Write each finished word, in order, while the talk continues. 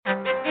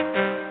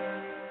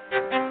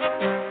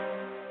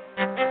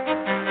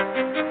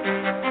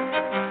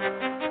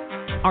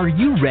Are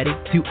you ready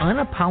to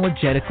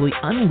unapologetically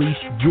unleash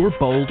your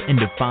bold and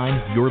define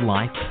your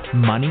life,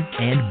 money,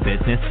 and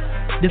business?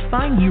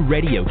 Define You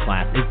Radio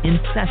class is in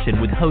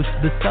session with host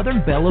the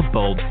Southern Belle of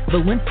Bold,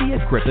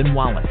 Valencia Griffin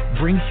Wallace,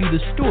 brings you the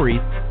stories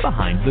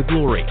behind the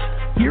glory.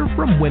 Hear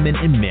from women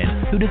and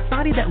men who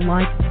decided that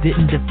life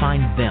didn't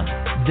define them.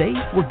 They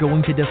were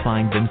going to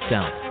define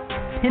themselves.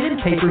 Pen and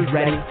papers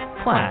ready.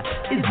 Class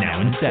is now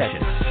in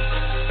session.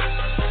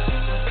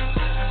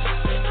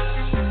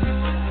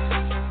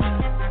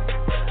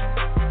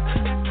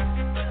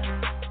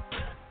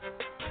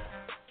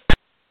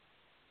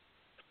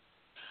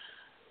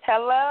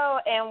 Hello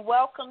and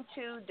welcome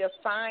to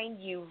Define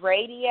You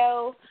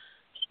Radio.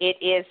 It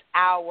is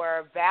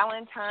our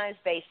Valentine's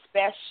Day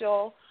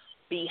special,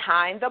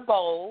 Behind the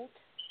Bold,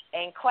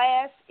 and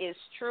class is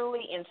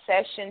truly in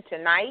session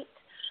tonight.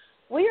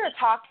 We are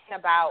talking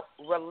about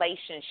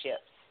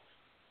relationships,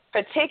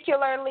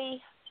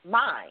 particularly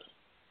mine.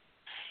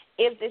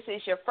 If this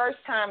is your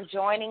first time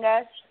joining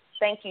us,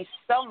 thank you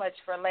so much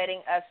for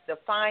letting us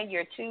define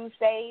your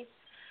Tuesdays.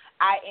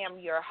 I am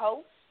your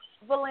host,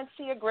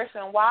 Valencia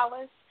Griffin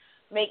Wallace.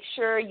 Make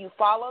sure you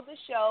follow the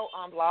show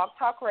on Blog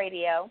Talk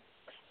Radio,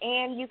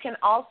 and you can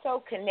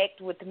also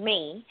connect with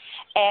me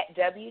at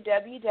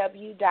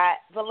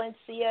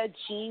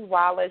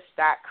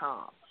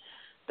www.valenciagwallace.com.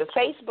 The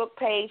Facebook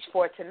page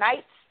for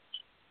tonight's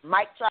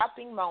mic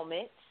dropping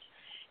moments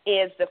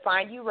is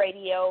Define You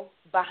Radio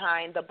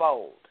Behind the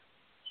Bold.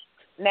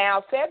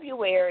 Now,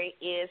 February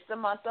is the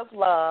month of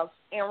love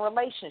and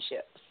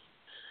relationships.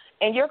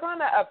 And you're going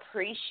to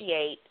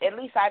appreciate, at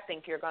least I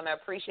think you're going to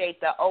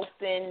appreciate the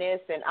openness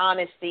and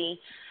honesty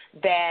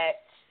that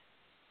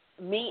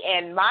me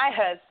and my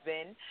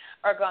husband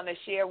are going to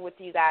share with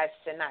you guys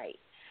tonight.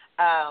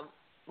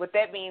 With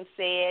that being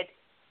said,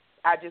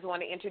 I just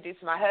want to introduce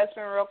my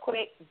husband real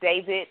quick.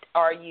 David,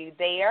 are you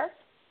there?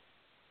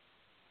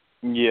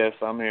 Yes,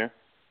 I'm here.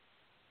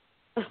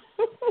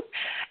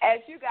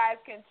 As you guys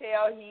can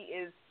tell, he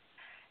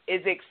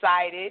is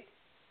excited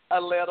a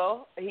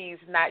little. He's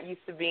not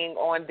used to being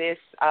on this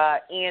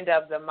end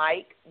of the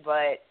mic,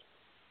 but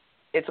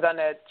it's going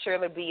to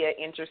surely be an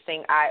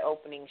interesting,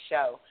 eye-opening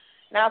show.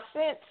 Now,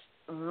 since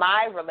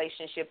my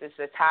relationship is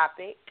the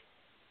topic,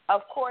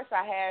 of course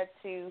I had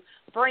to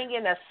bring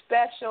in a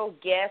special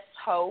guest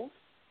host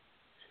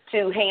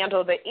to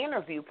handle the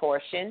interview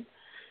portion.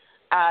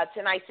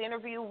 Tonight's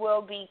interview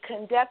will be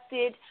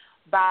conducted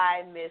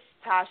by Miss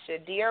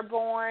Tasha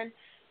Dearborn.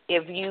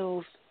 If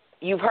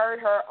You've heard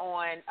her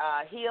on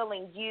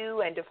Healing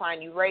You and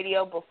Define You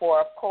Radio before,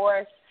 of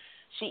course.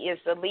 She is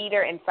the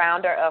leader and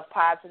founder of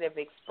Positive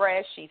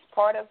Express. She's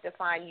part of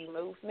Define You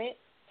movement.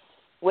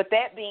 With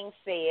that being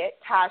said,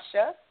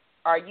 Tasha,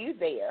 are you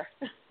there?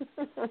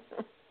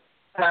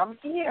 I'm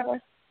here.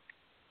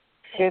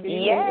 Good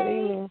evening. Yay.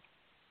 Good evening.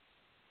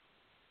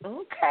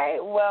 Okay.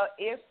 Well,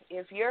 if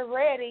you're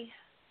ready,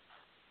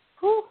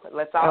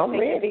 let's all I'm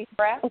take ready. a deep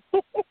breath.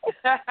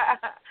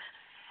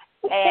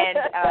 And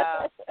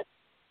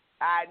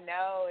I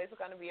know it's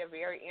going to be a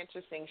very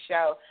interesting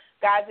show.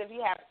 Guys, if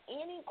you have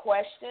any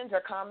questions or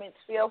comments,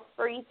 feel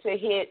free to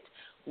hit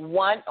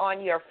 1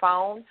 on your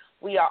phone.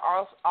 We are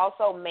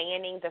also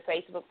manning the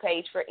Facebook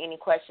page for any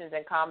questions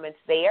and comments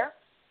there.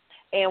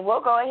 And we'll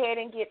go ahead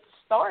and get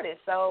started.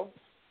 So,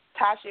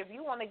 Tasha, if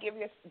you want to give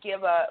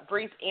a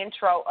brief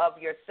intro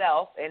of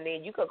yourself, and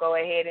then you could go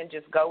ahead and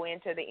just go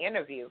into the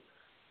interview.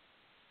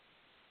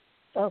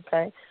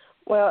 Okay.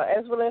 Well,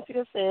 as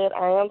Valencia said,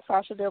 I am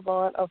Tasha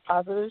Dearborn of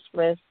Positive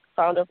Express,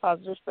 founder of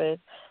Positive Express.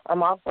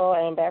 I'm also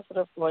an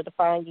ambassador for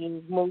Define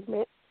You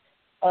movement.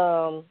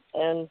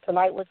 And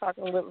tonight we're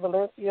talking with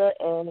Valencia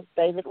and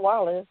David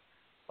Wallace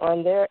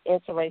on their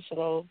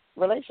interracial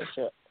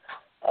relationship.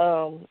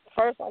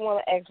 First, I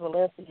want to ask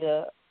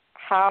Valencia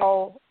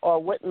how or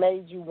what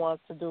made you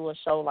want to do a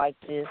show like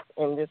this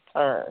in this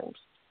terms?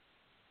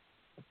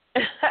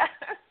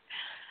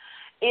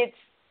 It's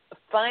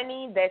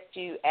funny that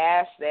you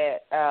asked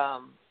that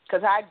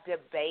because I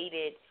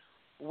debated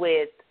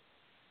with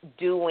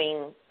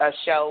doing a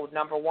show,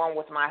 number one,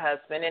 with my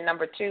husband, and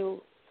number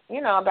two,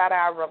 about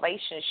our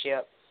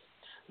relationship.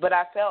 But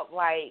I felt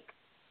like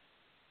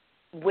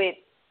with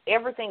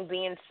everything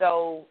being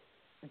so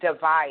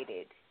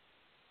divided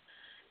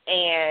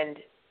and,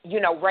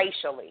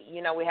 racially,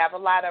 we have a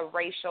lot of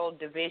racial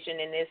division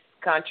in this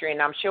country,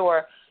 and I'm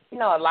sure, a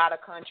lot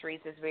of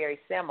countries is very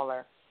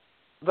similar.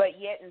 But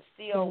yet and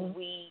still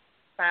we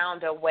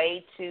found a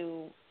way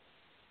to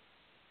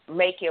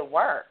make it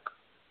work.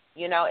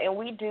 And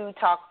we do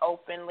talk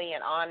openly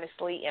and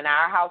honestly in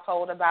our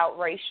household about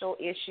racial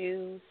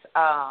issues.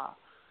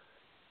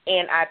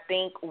 And I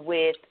think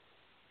with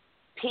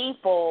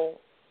people,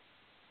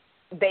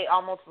 they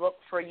almost look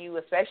for you,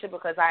 especially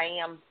because I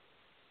am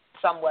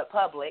somewhat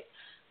public,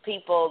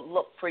 people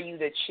look for you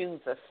to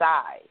choose a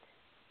side.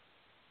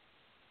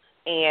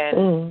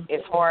 And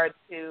it's hard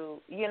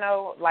to,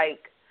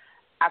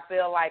 I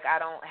feel like I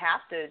don't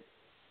have to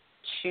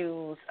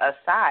choose a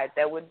side.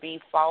 That would be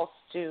false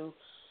to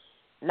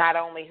not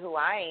only who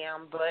I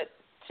am, but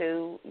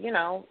to,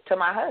 to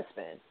my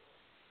husband.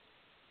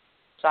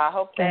 So I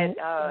hope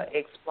that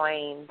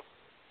explains.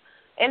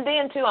 And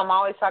then, too, I'm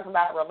always talking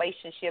about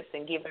relationships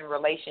and giving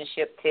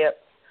relationship tips.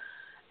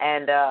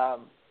 And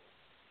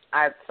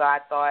I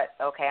thought,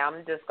 okay,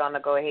 I'm just going to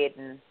go ahead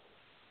and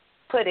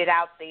put it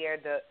out there,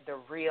 the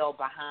real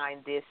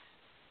behind this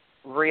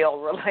real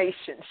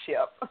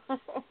relationship.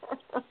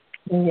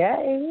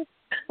 Yay.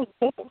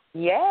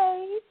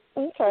 Yay.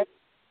 Okay.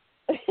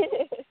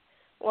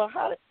 Well,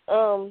 how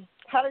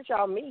did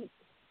y'all meet?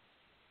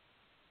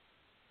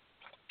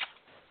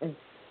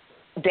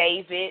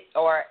 David,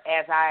 or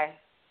as I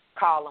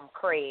call him,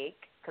 Craig,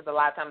 because a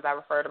lot of times I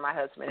refer to my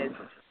husband as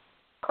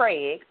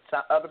Craig. So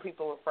other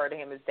people refer to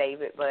him as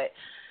David. But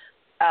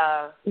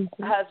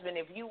husband,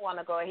 if you want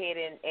to go ahead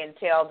and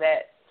tell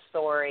that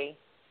story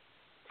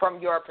from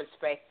your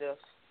perspective,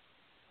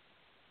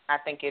 I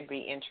think it'd be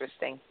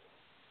interesting.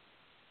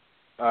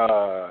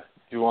 Do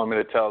you want me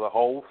to tell the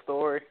whole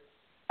story?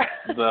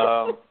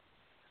 Well,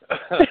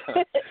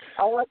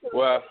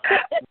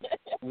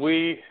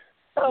 we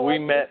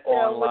met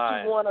online.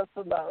 What you want us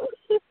to know?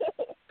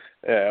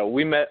 Yeah,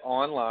 we met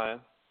online.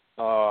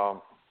 It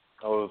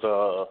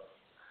was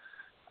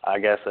I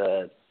guess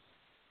a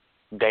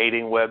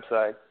dating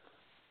website.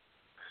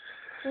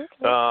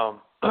 Okay.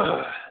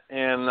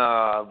 And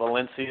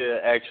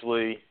Valencia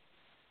actually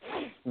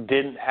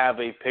didn't have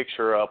a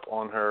picture up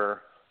on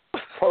her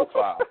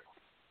profile.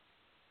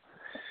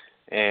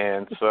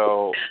 And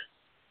so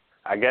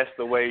I guess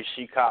the way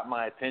she caught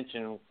my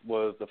attention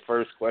was the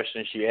first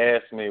question she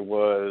asked me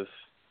was,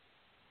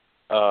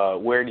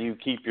 where do you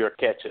keep your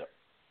ketchup?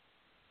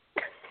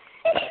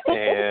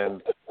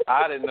 And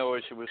I didn't know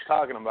what she was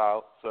talking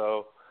about,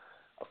 so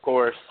of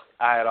course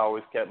I had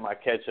always kept my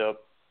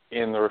ketchup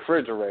in the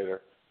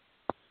refrigerator.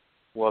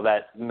 Well,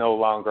 that no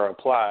longer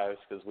applies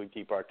because we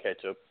keep our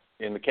ketchup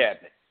in the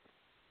cabinet.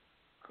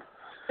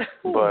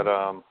 But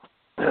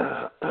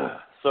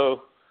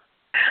so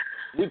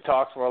we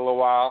talked for a little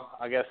while,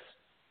 I guess,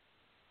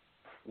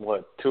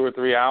 2 or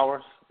 3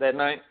 hours that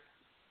night,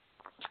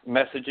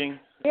 messaging,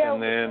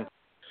 and then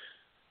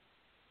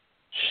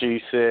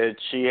she said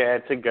she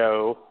had to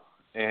go,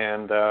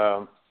 and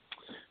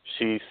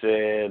she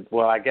said,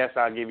 well, I guess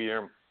I'll give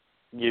you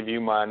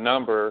my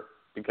number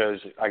because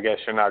I guess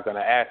you're not going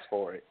to ask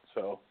for it.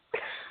 So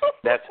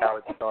that's how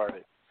it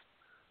started.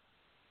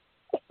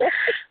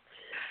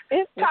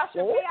 Tasha,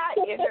 may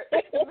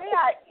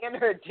I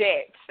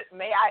interject?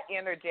 May I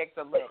interject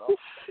a little?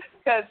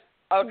 Because,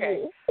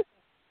 okay,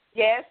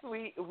 yes,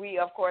 we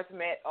of course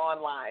met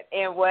online,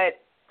 and what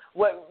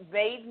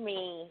made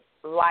me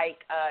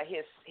like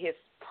his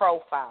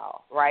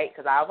profile, right?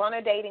 Because I was on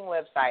a dating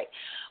website.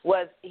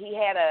 Was he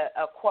had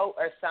a quote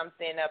or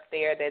something up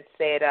there that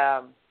said,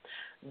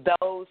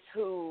 "Those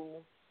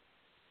who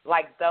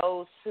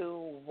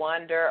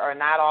wonder are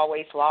not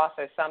always lost,"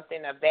 or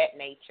something of that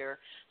nature.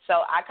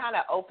 So I kind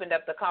of opened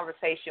up the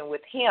conversation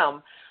with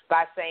him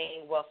by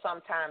saying, well,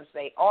 sometimes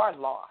they are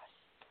lost,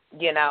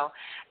 you know.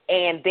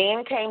 And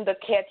then came the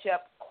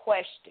catch-up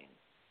question.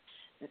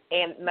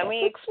 And let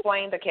me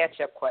explain the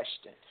catch-up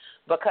question.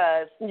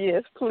 Because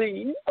yes,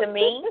 please. To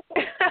me,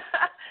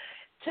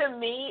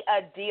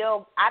 a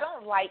deal, I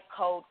don't like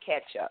cold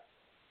ketchup.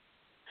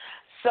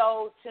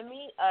 So to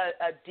me,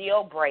 a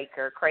deal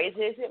breaker,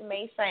 crazy as it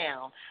may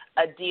sound,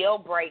 a deal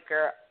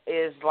breaker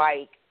is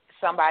like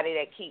somebody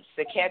that keeps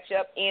the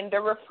ketchup in the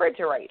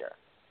refrigerator.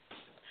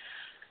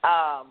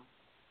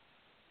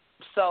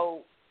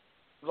 So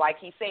like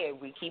he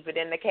said, we keep it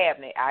in the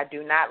cabinet. I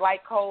do not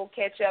like cold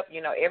ketchup.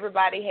 You know,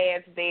 everybody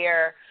has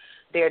their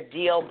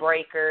deal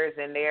breakers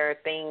and their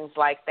things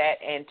like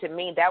that. And to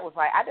me, that was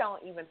like, I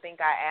don't even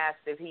think I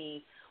asked if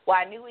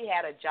I knew he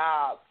had a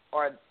job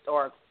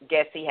or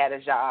guess he had a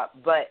job.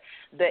 But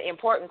the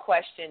important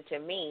question to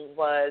me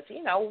was,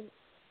 you know,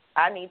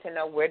 I need to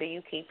know, where do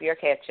you keep your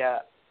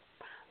ketchup?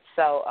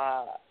 So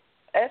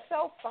it's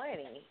so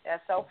funny.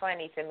 That's so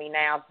funny to me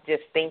now,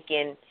 just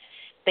thinking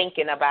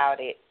about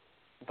it.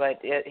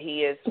 But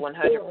he is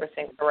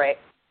 100% correct.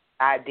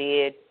 I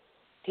did.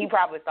 He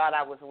probably thought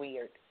I was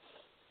weird.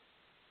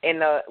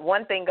 And the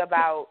one thing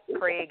about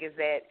Craig is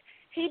that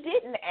he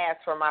didn't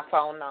ask for my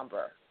phone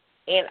number.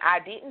 And I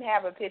didn't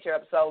have a picture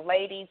up. So,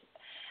 ladies,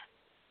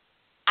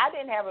 I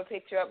didn't have a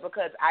picture up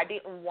because I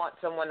didn't want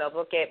someone to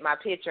look at my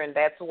picture and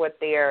that's what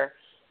they're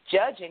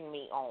judging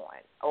me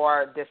on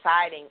or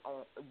deciding,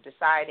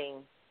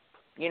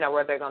 you know,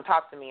 whether they're going to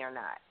talk to me or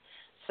not.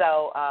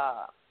 So,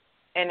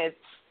 and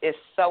it's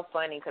so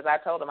funny because I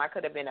told him I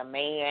could have been a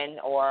man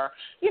or,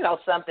 you know,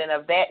 something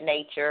of that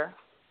nature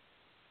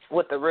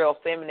with a real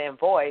feminine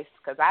voice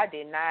because I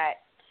did not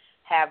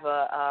have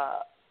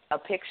a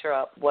picture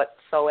up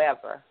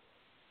whatsoever.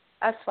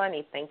 That's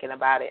funny thinking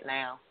about it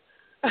now.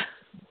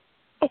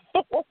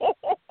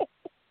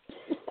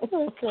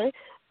 Okay.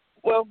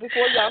 Well,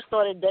 before y'all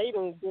started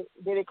dating,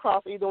 did it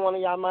cross either one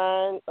of y'all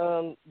mind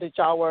that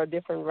y'all were a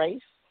different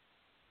race?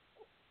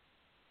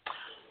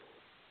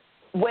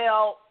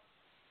 Well,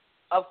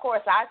 of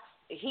course,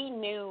 he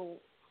knew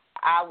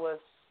I was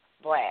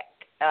black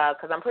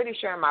because I'm pretty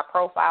sure in my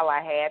profile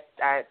I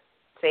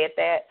said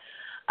that.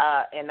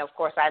 And of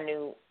course I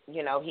knew,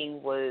 he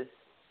was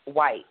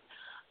white.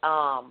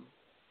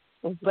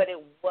 But it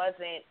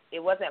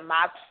wasn't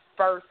my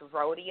first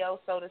rodeo,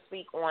 so to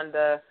speak, on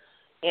the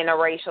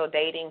interracial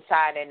dating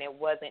side, and it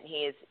wasn't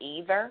his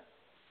either.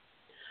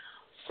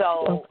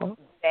 So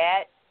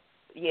that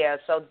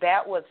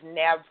was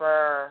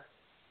never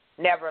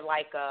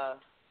like a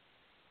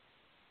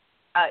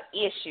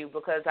issue,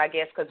 because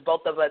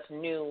both of us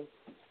knew,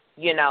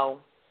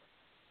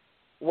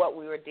 what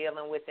we were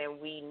dealing with,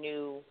 and we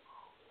knew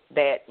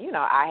that,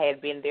 I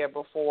had been there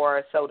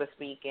before, so to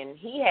speak, and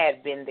he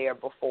had been there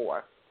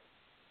before.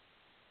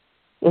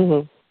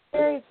 Mhm.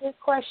 Very good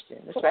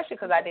question, especially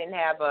because I didn't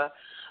have a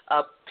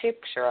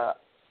picture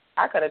up.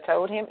 I could have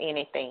told him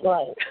anything.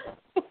 Right.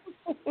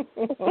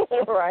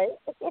 Right.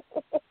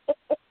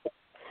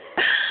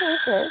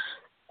 Okay.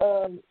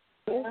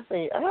 Let's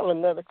see. I have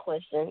another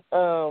question.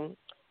 Now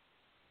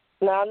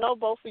I know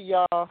both of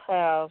y'all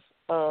have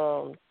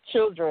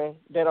children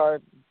that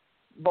are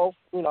both,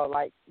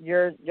 like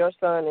your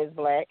son is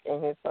black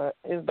and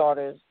his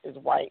daughter is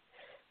white.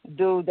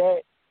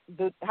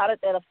 How did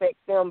that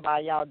affect them by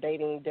y'all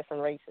dating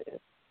different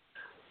races?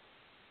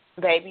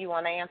 Baby, you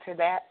want to answer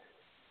that?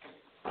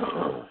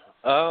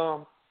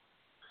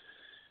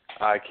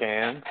 I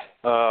can.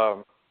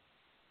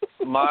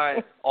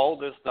 My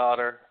oldest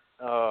daughter,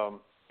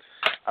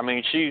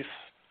 she's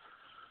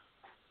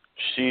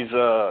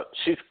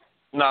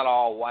not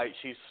all white.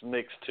 She's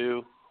mixed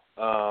too.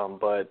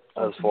 But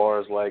as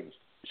far as like,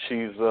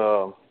 she's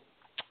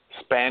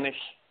Spanish,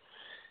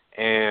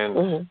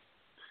 and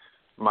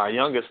my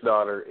youngest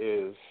daughter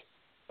is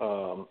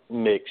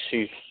mixed.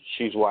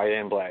 She's white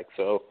and black.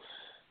 So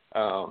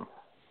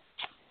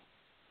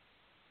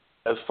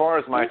as far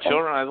as my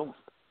children,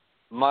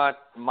 my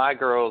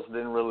girls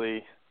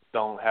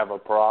don't have a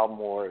problem,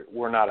 or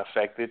we're not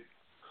affected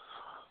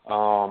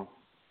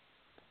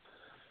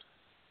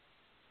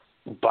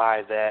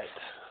by that.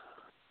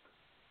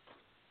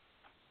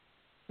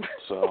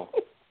 So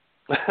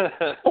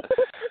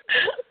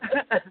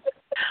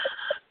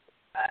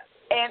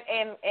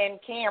and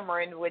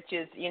Cameron, which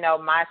is,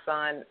 my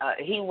son,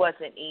 he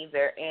wasn't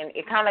either, and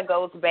it kind of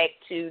goes back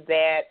to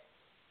that,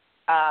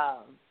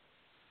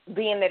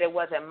 being that it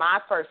wasn't my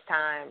first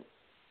time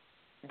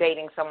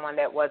dating someone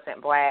that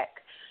wasn't black,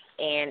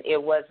 and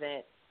it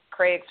wasn't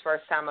Craig's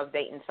first time of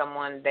dating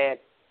someone that,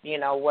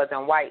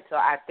 wasn't white. So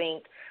I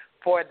think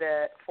for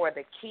the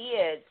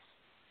kids,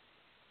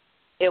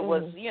 it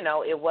was,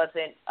 it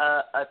wasn't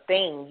a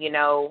thing,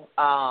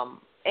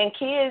 and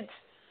kids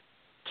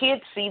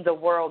see the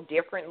world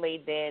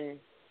differently than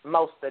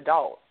most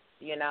adults,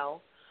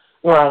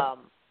 Right.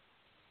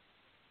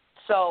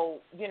 So,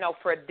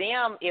 for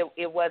them,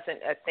 it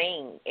wasn't a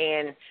thing.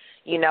 And,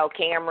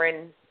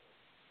 Cameron,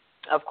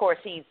 of course,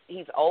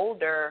 he's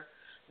older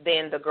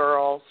than the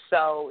girls,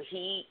 so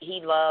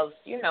he loves,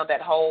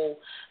 that whole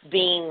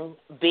being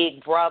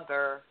big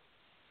brother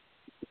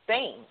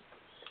thing,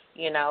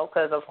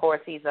 because, of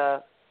course, he's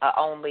a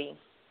only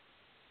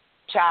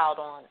child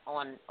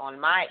on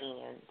my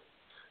end.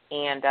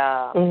 And,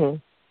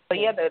 but,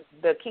 yeah,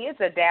 the kids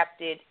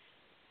adapted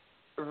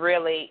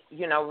really,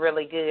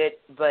 really good,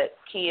 but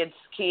kids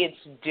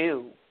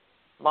do.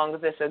 As long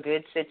as it's a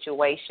good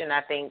situation,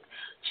 I think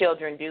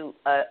children do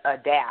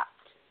adapt.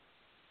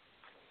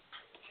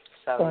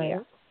 So, right.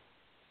 yeah.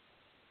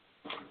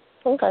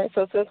 Okay,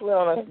 so since we're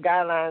on the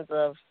guidelines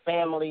of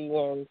family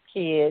and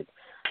kids,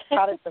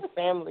 how did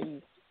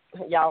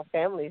y'all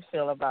families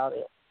feel about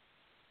it?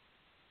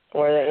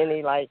 Were there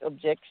any,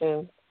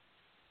 objections?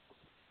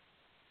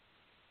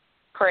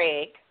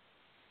 Craig.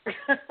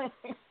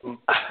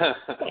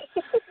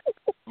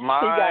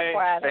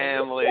 My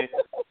family.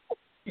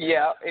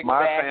 Yeah, exactly.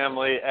 My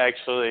family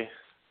actually,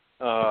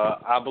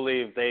 I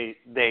believe they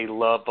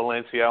love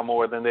Valencia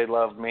more than they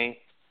love me.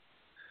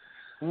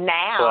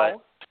 Now.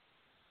 But,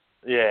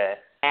 yeah.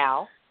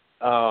 Now.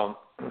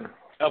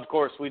 Of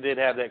course, we did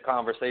have that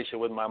conversation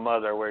with my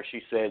mother where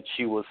she said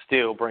she would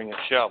still bring a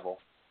shovel.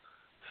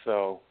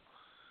 So.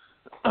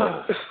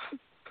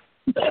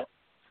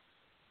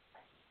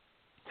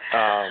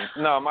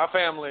 No, my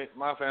family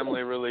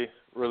really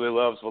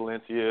loves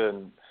Valencia,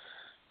 and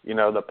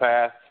the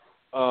path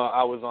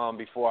I was on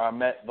before I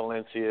met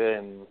Valencia,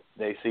 and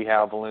they see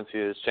how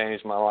Valencia has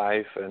changed my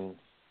life, and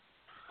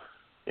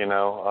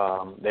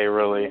they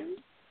really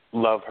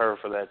love her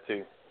for that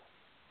too.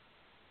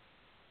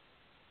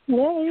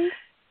 Yay.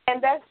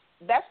 And that's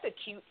the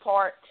cute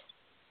part,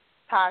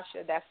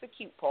 Tasha. That's the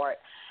cute part.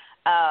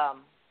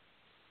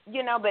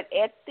 But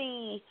at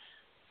the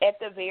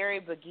very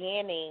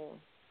beginning,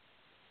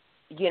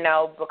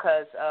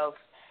 because of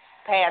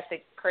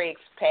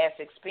Craig's past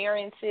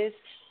experiences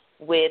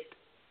with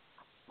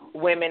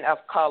women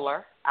of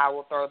color, I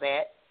will throw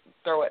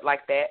it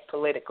like that,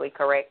 politically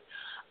correct.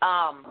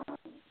 I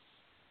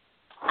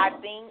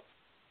think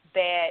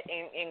that,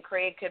 and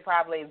Craig could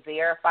probably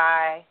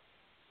verify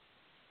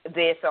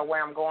this or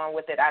where I'm going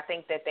with it, I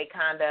think that they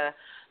kind of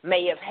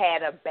may have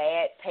had a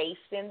bad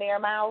taste in their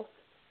mouth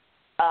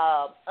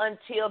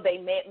until they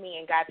met me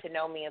and got to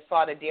know me and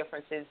saw the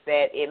differences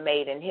that it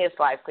made in his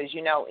life. Because,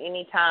 you know,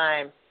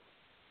 anytime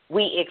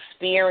we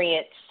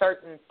experience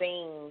certain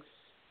things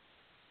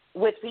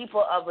with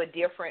people of a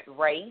different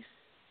race,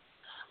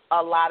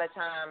 a lot of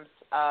times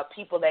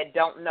people that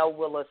don't know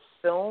will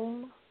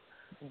assume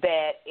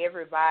that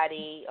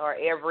everybody or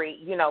every,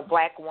 you know,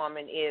 black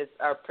woman is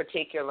a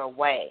particular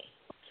way.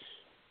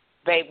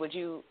 Babe, would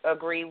you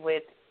agree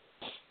with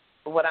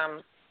what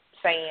I'm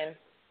saying?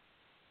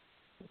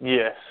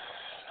 Yes,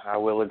 I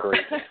will agree.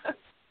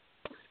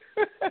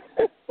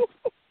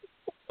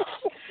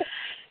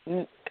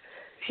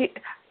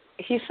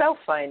 He's so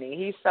funny.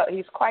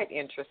 He's quite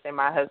interesting.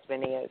 My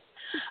husband is.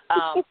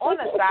 On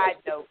a side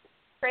note,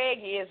 Craig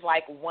is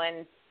like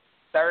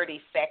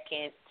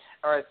 1/32nd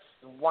or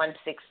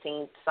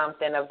 1/16th,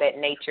 something of that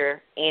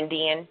nature,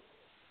 Indian.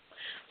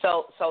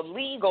 So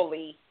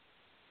legally,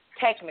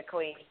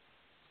 technically,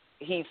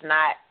 he's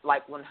not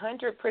like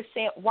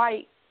 100%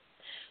 white,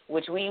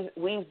 which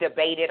we've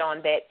debated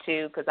on that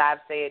too, because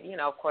I've said, you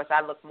know, of course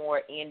I look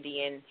more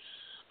Indian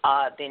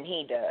than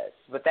he does,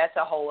 but that's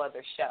a whole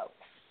other show.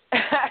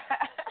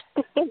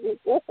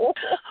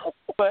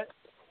 But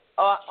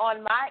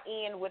on my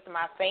end with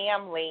my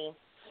family,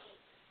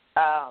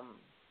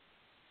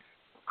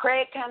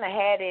 Craig kind of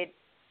had it,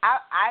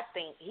 I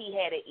think he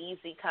had it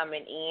easy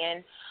coming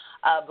in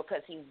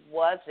because he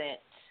wasn't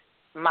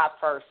my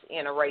first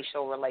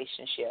interracial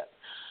relationship.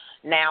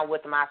 Now,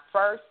 with my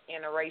first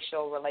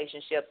interracial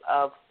relationship,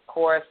 of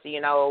course, you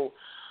know,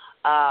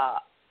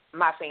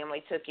 my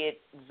family took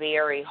it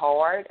very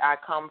hard. I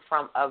come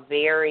from a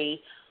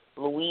very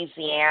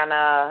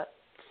Louisiana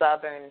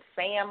Southern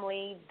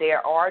family.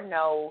 There are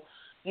no,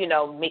 you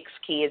know,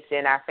 mixed kids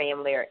in our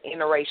family or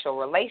interracial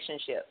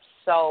relationships.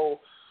 So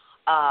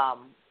a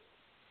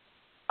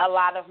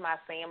lot of my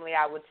family,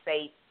 I would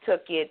say,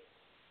 took it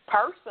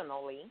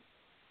personally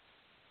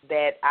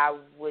that I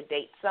would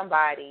date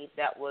somebody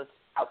that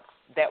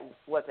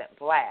wasn't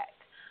black.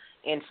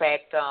 In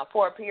fact,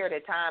 for a period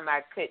of time,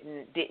 I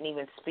didn't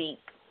even speak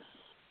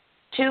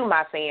to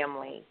my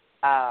family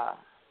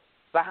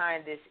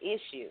behind this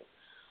issue.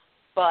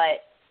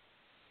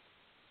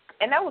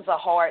 And that was a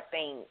hard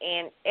thing.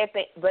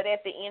 But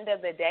at the end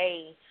of the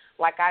day,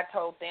 like I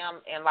told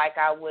them, and like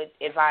I would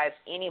advise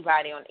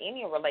anybody on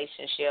any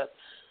relationship,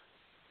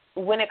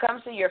 when it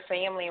comes to your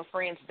family and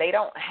friends, they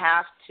don't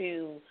have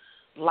to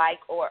like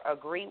or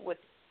agree with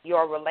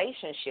your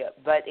relationship,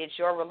 but it's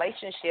your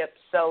relationship,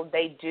 so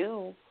they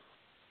do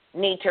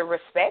need to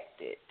respect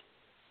it.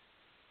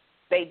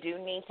 They do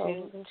need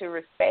to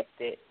respect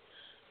it.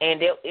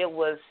 And it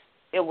was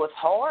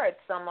hard.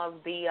 Some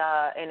of the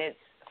and it's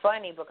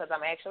funny because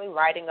I'm actually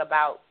writing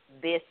about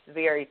this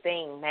very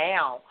thing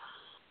now.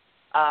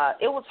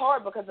 It was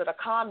hard because of the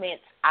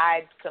comments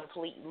I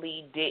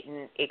completely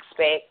didn't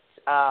expect.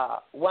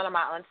 One of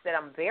my aunts that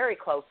I'm very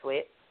close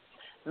with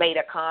made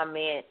a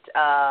comment,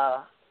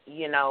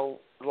 you know,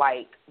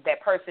 like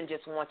that person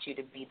just wants you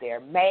to be their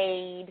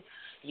maid.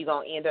 You're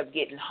going to end up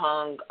getting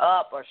hung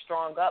up or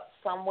strung up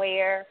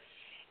somewhere.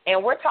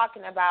 And we're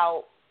talking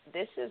about,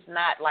 this is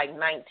not like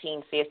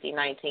 1950,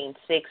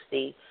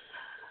 1960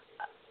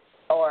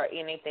 or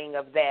anything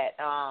of that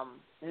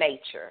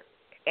nature.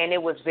 And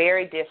it was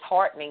very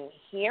disheartening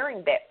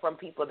hearing that from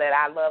people that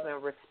I love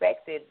and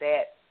respected,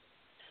 that,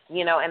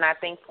 you know, and I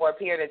think for a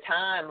period of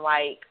time,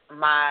 like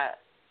my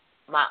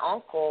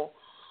uncle,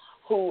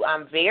 who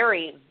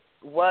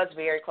was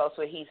very close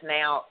with, he's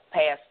now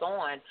passed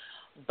on,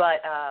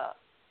 but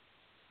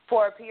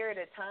for a period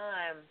of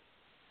time,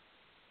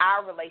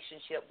 our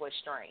relationship was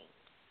strained.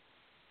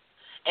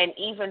 And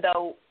even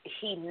though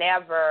he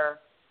never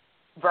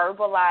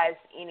verbalized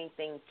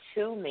anything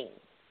to me,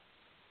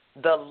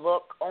 the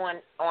look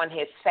on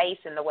his face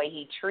and the way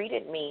he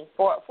treated me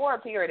for a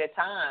period of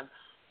time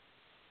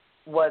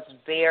was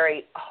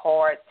very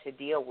hard to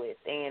deal with.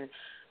 And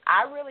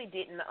I really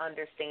didn't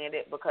understand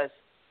it because,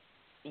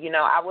 you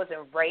know, I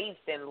wasn't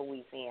raised in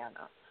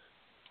Louisiana.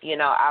 You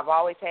know, I've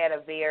always had a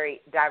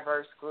very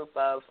diverse group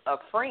of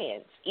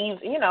friends,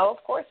 even, you know,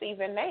 of course,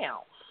 even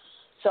now.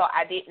 So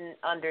I didn't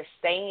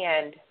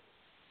understand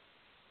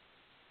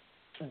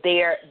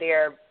their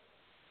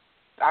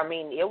I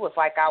mean, it was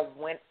like I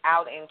went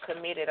out and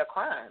committed a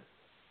crime.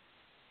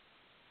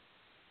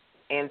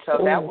 And so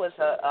that was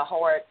a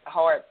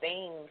hard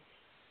thing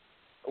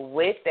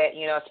with that,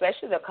 you know,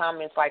 especially the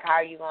comments like, how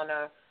are you going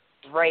to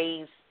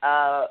raise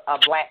a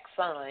black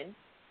son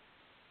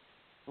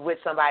with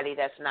somebody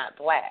that's not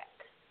black?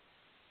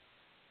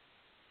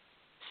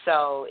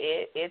 So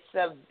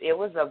it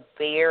was a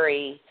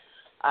very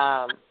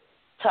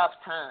tough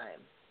time,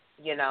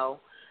 you know.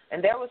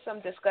 And there was some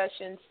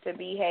discussions to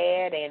be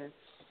had and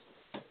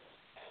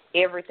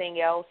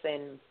everything else,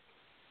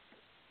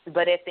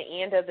 but at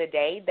the end of the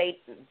day,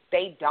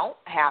 they don't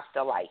have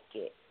to like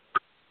it.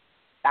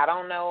 I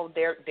don't know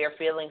their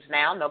feelings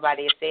now.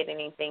 Nobody has said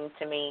anything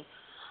to me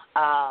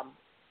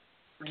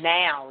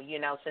now, you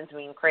know, since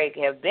me and Craig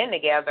have been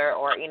together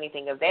or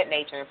anything of that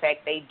nature. In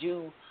fact, they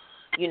do,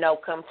 you know,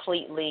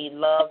 completely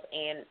love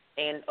and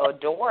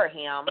adore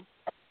him.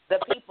 the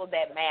people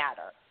that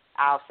matter.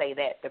 I'll say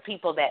that, the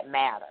people that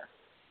matter.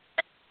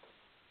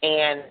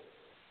 And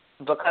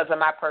because of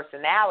my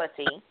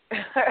personality,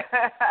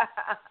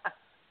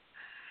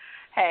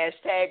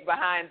 hashtag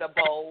behind the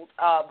bold,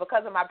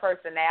 because of my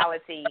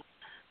personality,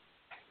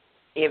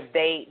 if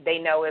they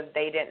know if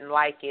they didn't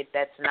like it,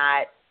 that's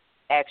not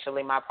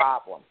actually my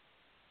problem.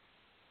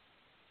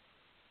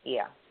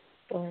 Yeah.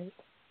 Right.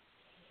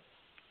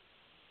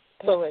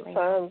 So at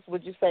times,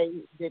 would you say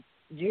that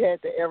you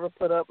had to ever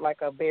put up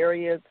like a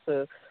barrier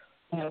to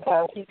kind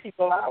of keep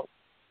people out?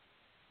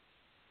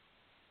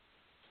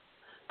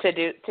 To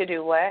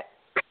do what?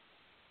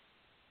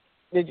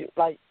 Did you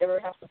like ever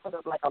have to put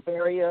up like a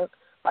barrier,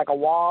 like a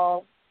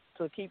wall,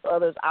 to keep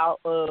others out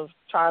of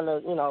trying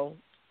to,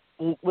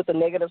 with the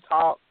negative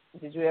talk?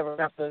 Did you ever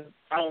have to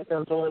find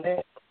them doing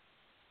that?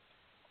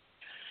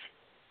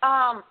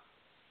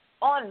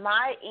 On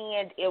my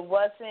end, it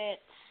wasn't.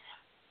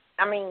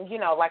 I mean,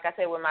 like I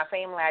said, with my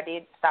family, I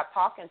did stop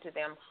talking to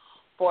them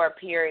for a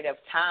period of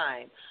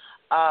time.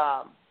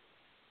 I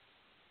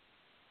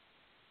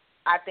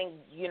think,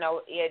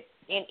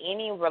 in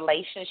any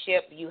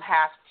relationship, you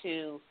have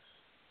to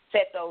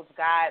set those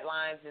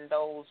guidelines and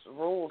those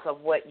rules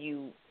of what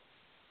is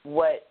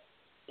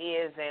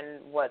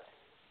and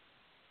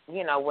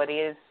what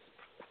is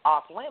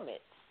off limits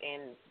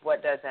and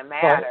what doesn't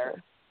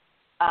matter.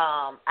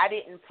 I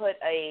didn't put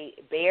a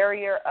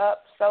barrier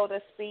up, so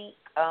to speak.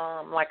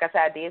 Like I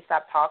said, I did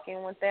stop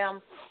talking with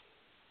them,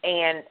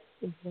 and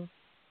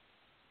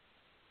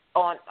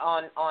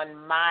on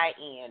my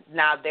end,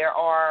 now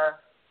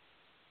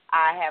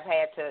I have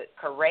had to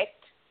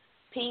correct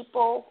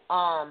people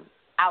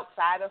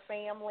outside of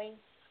family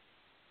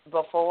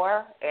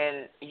before,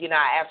 and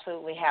I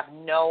absolutely have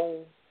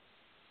no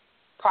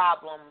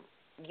problem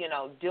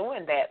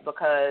doing that,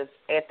 because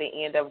at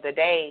the end of the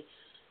day,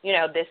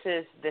 this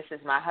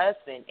is my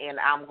husband, and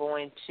I'm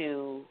going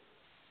to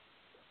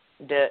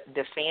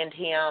defend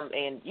him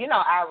and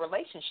our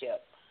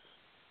relationship,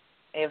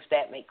 if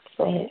that makes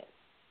sense.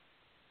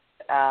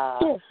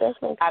 Yes,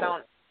 that makes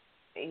sense.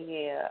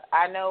 Yeah,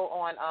 I know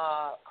on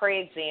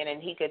Craig's end,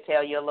 and he could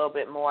tell you a little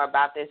bit more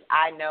about this.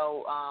 I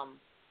know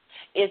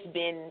it's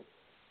been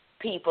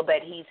people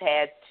that he's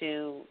had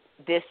to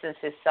distance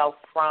himself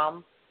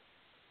from.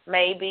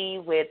 Maybe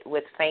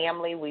with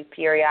family, we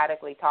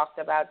periodically talked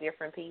about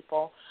different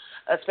people,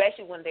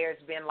 especially when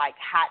there's been like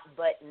hot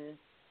button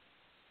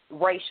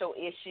racial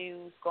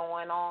issues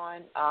going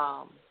on.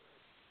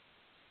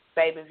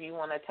 Babe, if you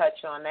want to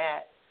touch on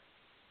that.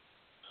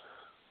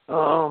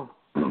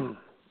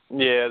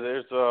 Yeah,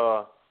 there's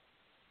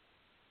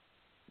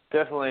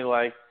definitely,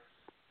 like,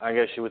 I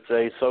guess you would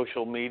say,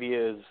 social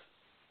media is,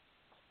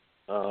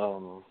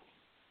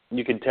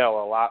 you can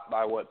tell a lot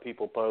by what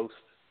people post,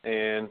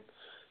 and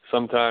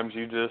sometimes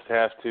you just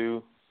have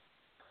to,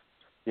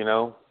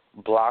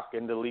 block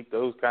and delete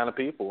those kind of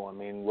people. I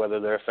mean, whether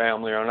they're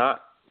family or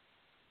not.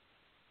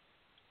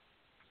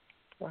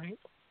 Right.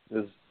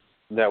 Is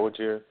that what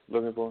you're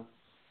looking for?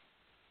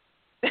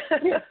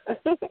 Yes,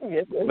 that's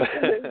exactly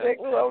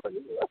what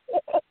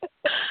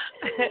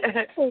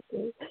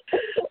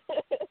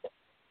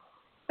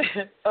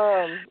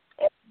I'm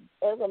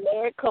as a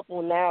married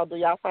couple now, do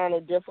y'all find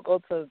it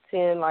difficult to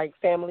attend like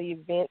family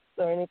events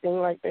or anything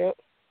like that?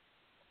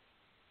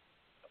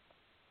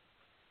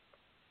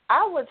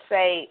 I would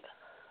say,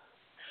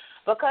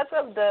 because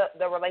of the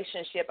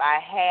relationship I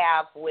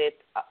have with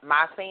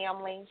my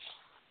family,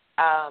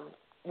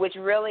 which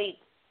really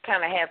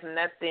kind of has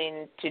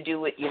nothing to do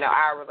with,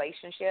 our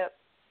relationship,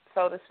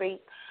 so to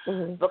speak.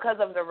 Mm-hmm. Because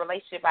of the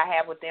relationship I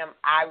have with them,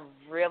 I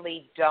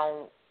really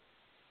don't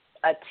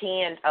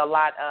attend a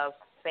lot of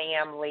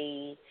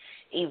family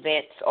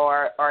events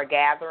or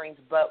gatherings.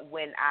 But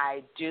when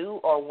I do,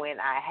 or when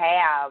I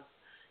have,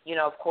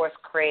 of course,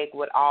 Craig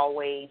would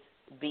always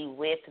be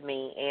with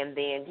me. And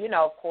then,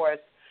 of course,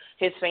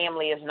 his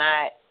family is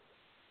not,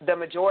 the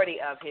majority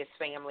of his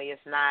family is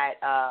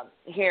not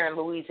here in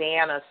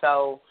Louisiana.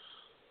 So,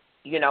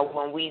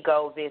 when we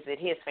go visit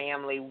his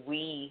family,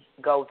 we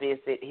go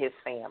visit his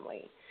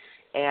family.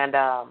 And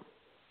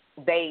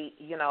they,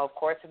 of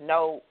course,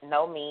 know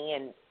me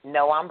and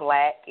know I'm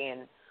black.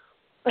 And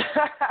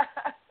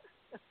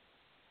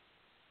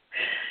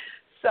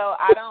so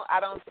I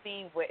don't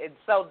see what,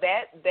 so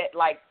that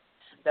like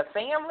the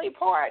family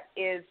part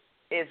is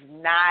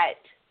not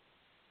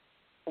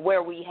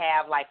where we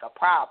have like a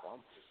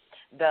problem.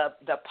 The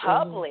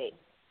public,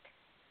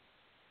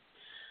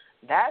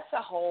 that's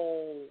a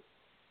whole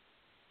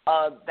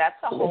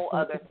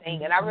other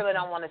thing, and I really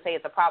don't want to say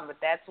it's a problem, but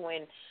that's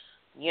when,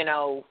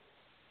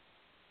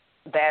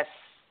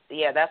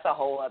 that's a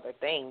whole other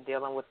thing,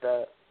 dealing with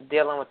the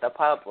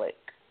public,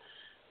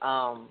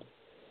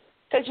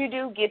 because you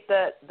do get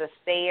the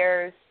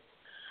stares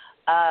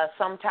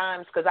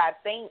sometimes, because I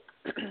think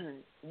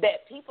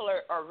that people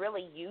are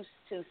really used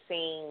to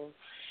seeing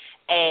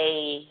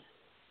a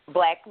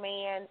black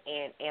man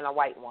and a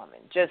white woman,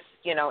 just,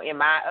 in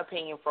my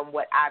opinion, from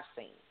what I've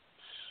seen.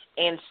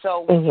 And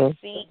so when you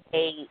see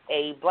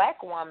a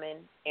black woman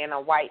and a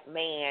white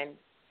man,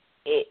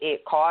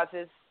 it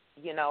causes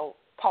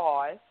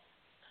pause,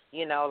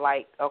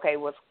 like, okay,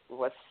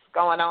 what's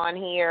going on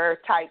here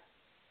type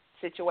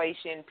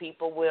situation.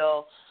 People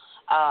will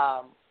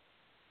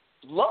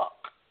look,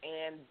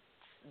 and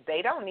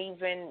they don't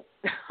even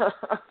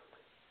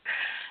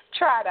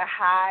try to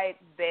hide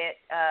that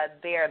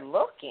they're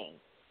looking.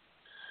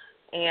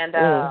 And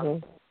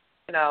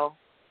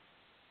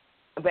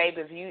babe,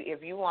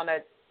 if you want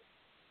to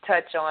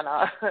touch on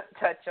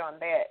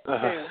that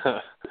too.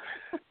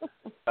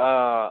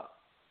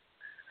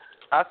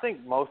 I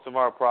think most of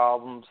our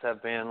problems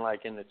have been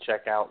like in the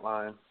checkout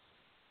line.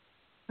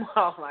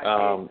 Oh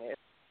my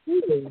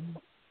goodness.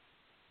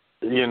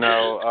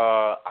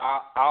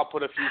 I'll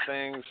put a few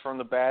things from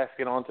the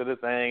basket onto the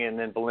thing, and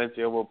then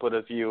Valencia will put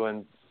a few,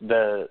 and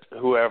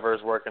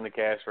whoever's working the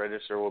cash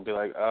register will be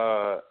like,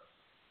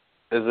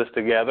 is this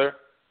together?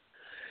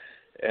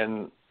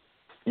 And,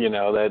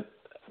 that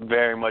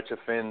very much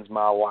offends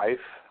my wife,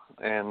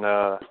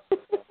 and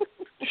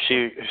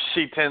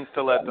she tends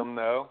to let them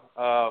know.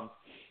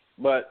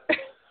 But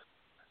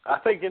I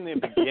think in the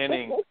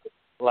beginning,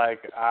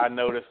 like, I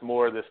noticed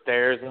more of the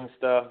stares and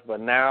stuff, but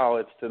now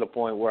it's to the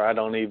point where I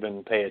don't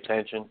even pay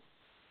attention,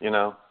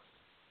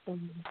 Mm-hmm.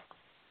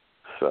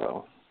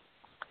 So,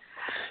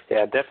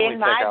 yeah, definitely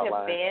check out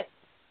line.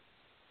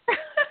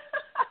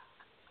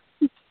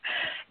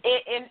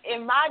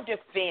 In my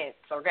defense,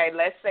 okay,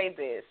 let's say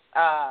this.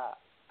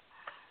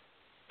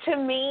 To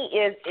me,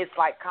 it's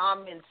like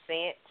common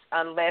sense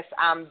unless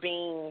I'm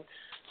being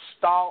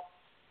stalked.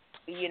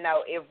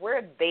 If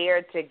we're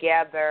there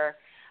together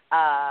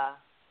at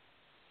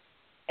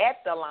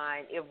the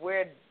line, if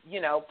we're,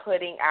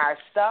 putting our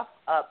stuff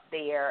up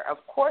there,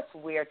 of course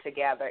we're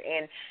together.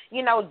 And,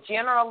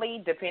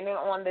 generally, depending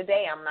on the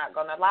day, I'm not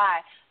going to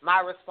lie, my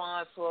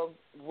response will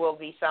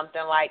be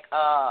something like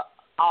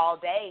all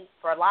day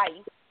for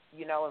life,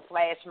 and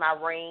flash my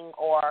ring,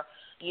 or,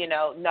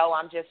 no,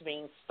 I'm just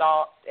being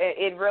stalked.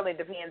 It really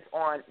depends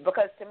on,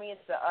 because to me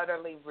it's an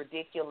utterly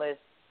ridiculous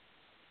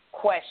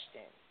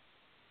question.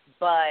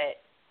 But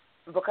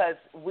because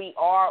we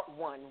are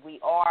one, we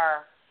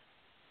are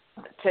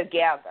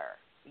together,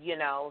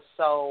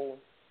 so,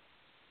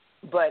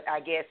 but I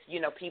guess,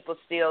 people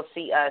still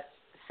see us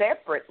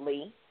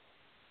separately.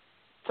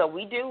 So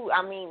we do,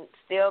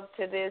 still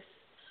to this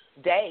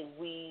day,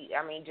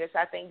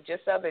 I think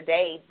just the other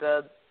day,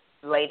 the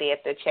lady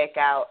at the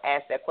checkout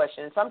asked that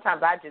question.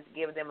 Sometimes I just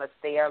give them a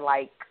stare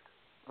like,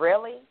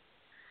 really?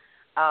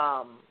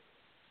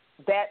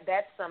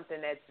 That's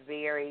something that's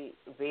very,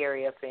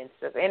 very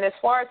offensive. And as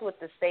far as with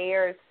the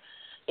stares,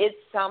 it's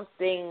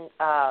something,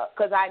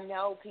 because I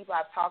know people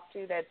I've talked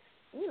to that's,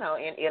 in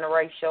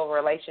interracial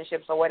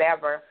relationships or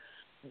whatever,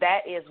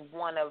 that is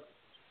one of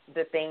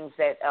the things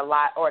that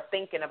or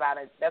thinking about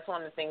it, that's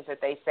one of the things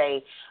that they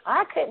say,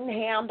 I couldn't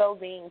handle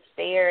being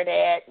stared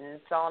at and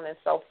so on and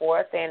so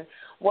forth. And,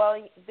 well,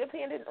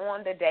 depending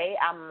on the day,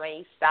 I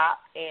may stop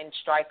and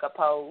strike a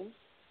pose.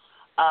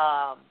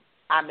 I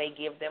may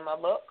give them a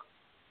look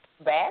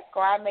back,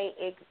 or I may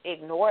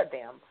ignore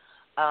them.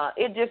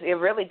 It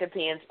really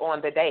depends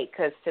on the day,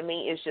 because to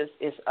me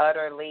it's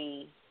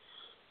utterly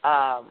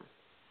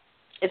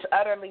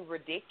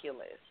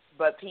ridiculous.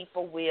 But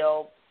people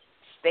will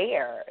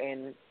stare,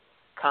 and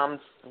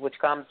which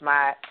comes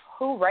my,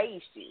 who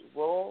raised you,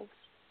 wolves?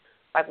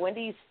 Like, when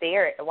do you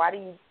stare at? Why do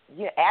you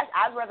ask?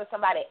 I'd rather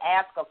somebody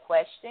ask a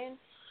question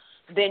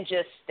than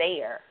just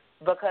stare,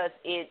 because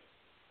it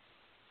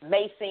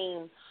may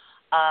seem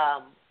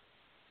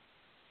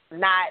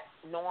not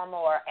normal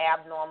or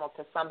abnormal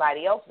to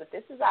somebody else, but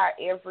this is our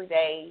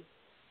everyday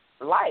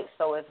life.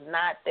 So it's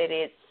not that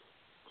it's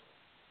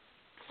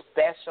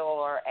special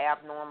or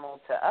abnormal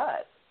to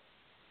us,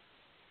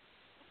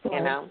 Okay.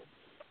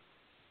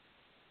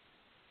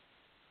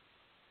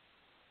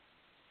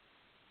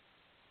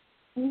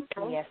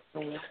 Yes,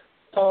 please.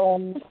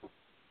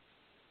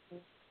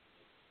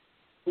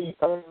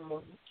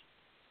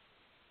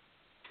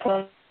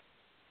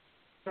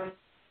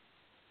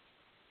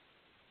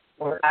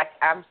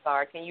 I'm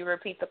sorry. Can you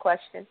repeat the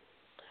question?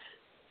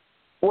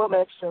 What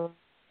makes you?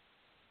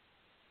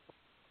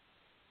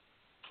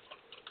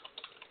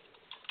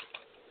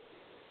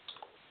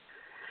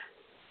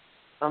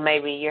 Or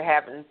maybe you're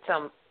having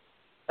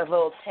a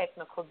little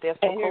technical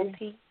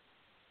difficulty.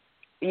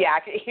 Yeah, I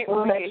can hear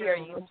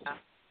you.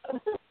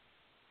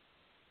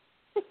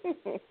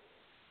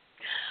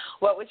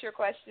 What was your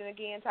question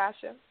again,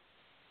 Tasha?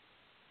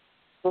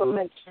 What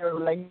makes your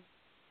relationship?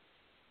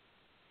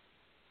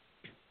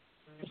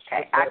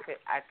 Okay, I could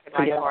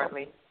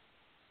hardly.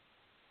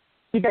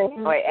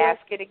 Wait,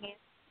 ask it again.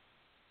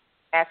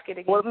 Ask it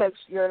again. What makes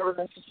your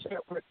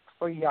relationship work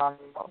for y'all?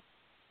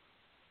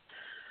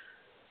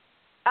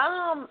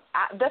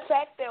 The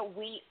fact that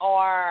we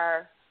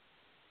are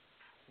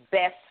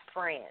best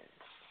friends.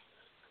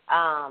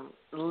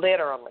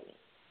 Literally,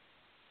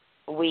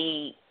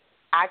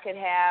 I could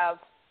have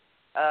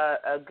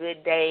a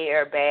good day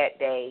or a bad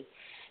day,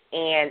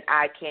 and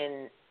I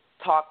can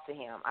talk to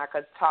him. I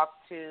could talk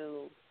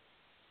to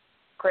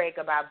Craig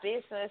about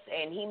business,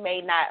 and he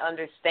may not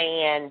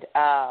understand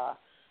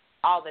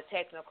all the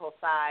technical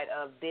side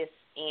of this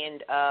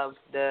end of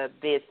the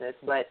business,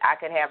 but I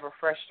could have a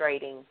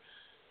frustrating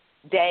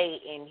day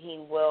and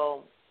he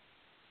will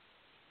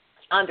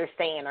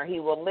understand, or he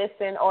will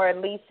listen, or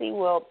at least he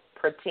will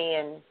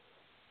pretend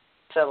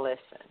to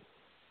listen.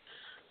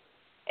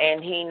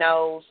 And he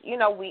knows,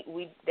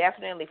 we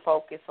definitely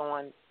focus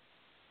on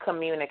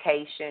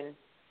communication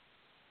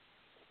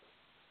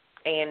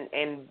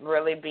and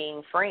really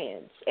being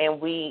friends.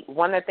 And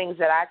one of the things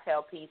that I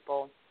tell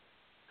people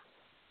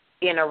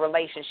in a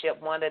relationship,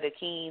 one of the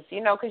keys,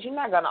 because you're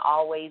not going to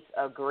always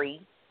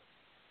agree,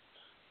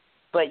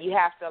 but you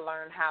have to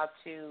learn how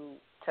to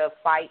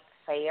fight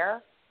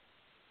fair.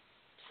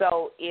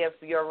 So if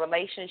your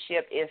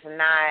relationship is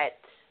not,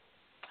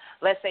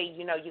 let's say,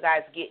 you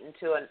guys get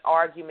into an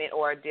argument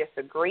or a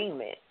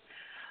disagreement,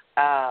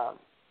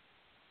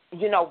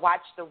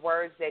 watch the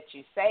words that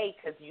you say,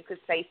 because you could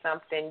say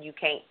something you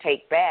can't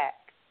take back.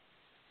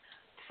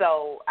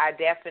 So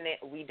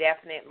we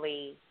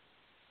definitely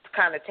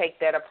kind of take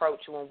that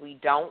approach when we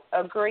don't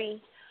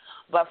agree.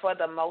 But for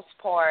the most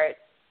part,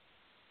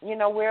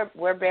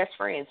 we're best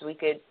friends. We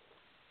could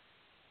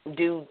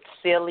do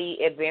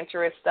silly,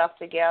 adventurous stuff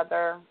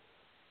together,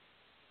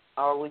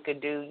 or we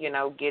could do,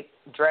 get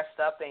dressed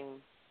up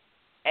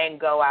and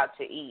go out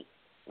to eat,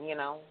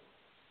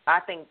 I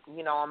think,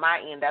 on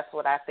my end, that's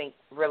what I think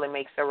really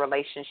makes a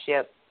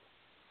relationship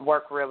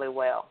work really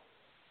well.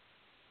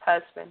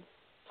 Husband?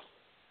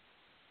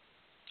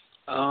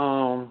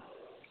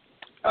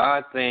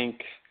 I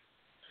think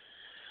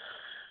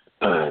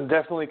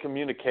definitely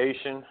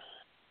communication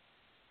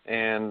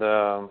and,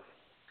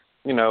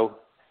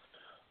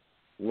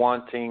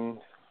 wanting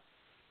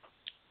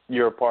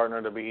your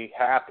partner to be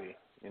happy,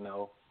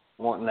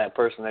 wanting that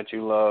person that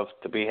you love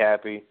to be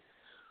happy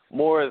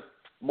more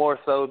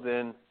so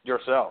than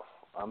yourself.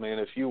 I mean,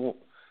 if you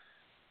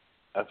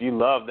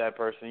love that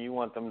person, you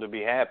want them to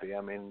be happy.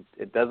 I mean,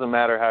 it doesn't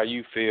matter how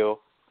you feel.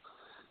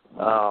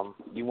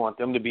 You want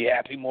them to be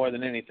happy more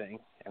than anything,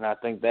 and I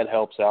think that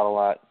helps out a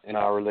lot in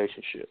our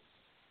relationship.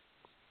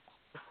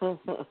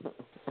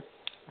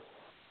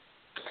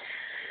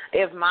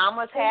 If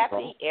mama's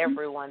happy,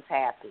 everyone's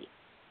happy.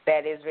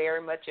 That is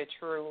very much a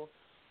true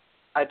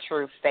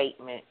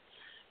statement.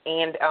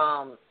 And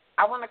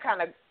I want to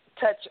kind of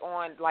touch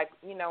on, like,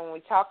 when we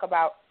talk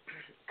about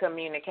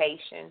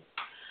communication,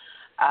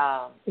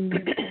 I've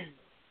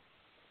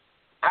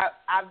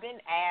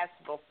been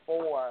asked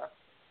before,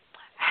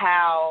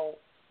 how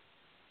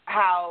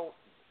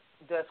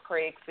does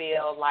Craig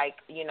feel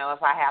like,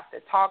 if I have to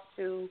talk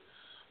to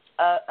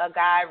a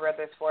guy,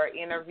 whether it's for an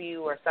interview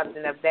or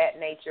something of that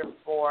nature,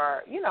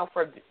 for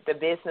the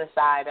business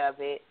side of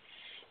it.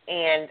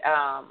 And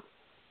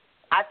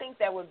I think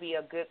that would be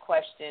a good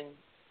question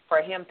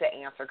for him to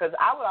answer, because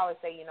I would always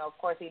say, of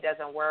course he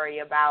doesn't worry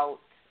about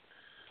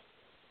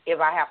if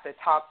I have to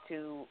talk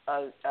to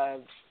a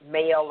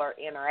male or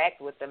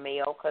interact with the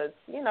male, because,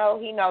 he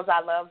knows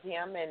I love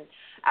him and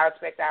I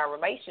respect our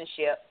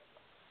relationship.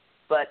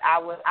 But I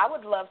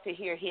would love to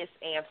hear his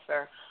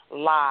answer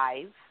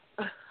live.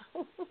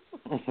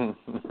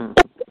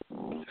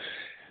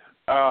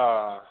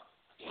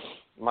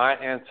 My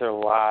answer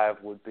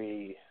live would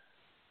be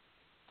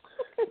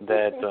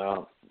that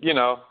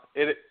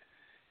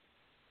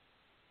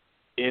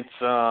it's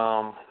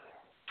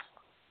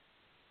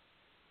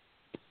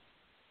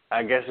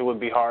I guess it would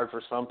be hard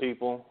for some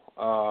people.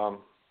 I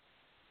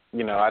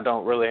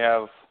don't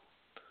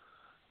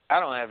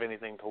have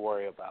anything to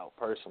worry about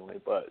personally,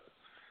 but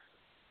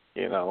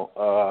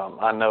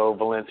I know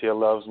Valencia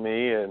loves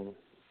me, and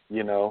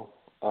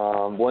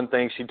one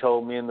thing she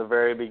told me in the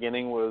very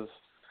beginning was,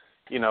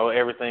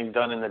 everything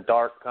done in the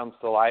dark comes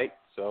to light.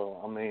 So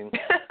I mean,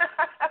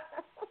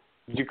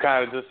 you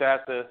kind of just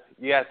have to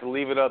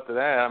leave it up to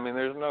that. I mean,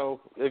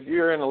 if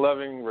you're in a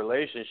loving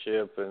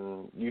relationship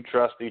and you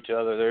trust each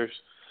other,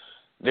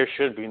 there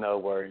should be no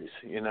worries,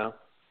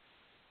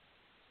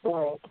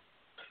 Right.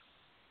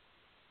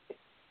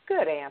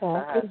 Good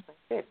answer, husband.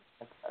 Good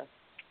answer.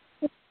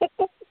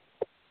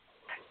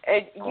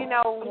 And you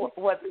know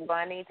what's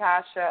funny,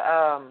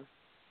 Tasha?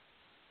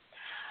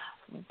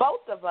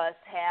 Both of us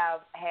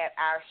have had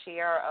our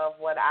share of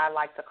what I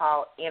like to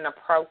call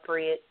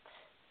inappropriate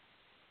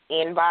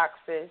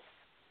inboxes.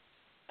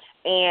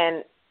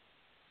 And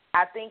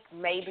I think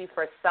maybe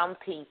for some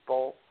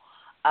people,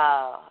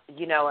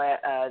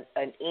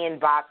 an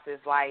inbox is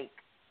like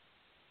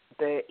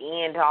the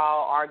end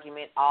all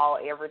argument, all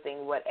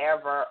everything,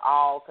 whatever,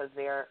 all because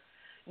they're,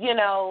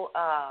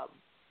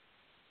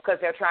 because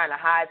they're trying to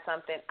hide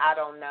something. I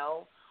don't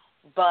know.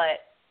 But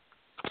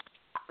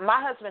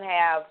my husband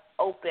have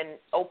open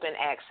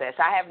access.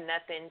 I have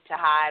nothing to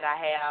hide. I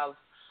have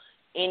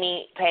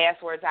any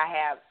passwords I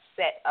have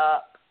set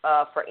up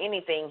for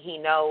anything he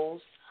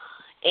knows,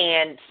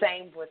 and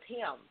same with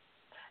him.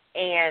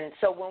 And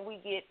so when we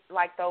get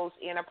like those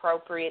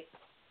inappropriate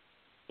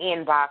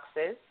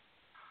inboxes,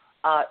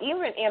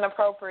 even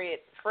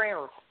inappropriate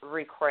friend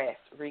requests,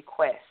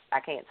 I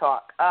can't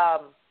talk,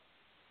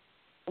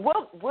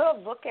 we'll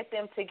look at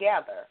them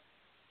together.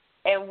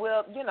 and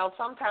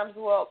sometimes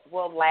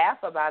we'll laugh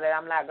about it.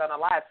 I'm not gonna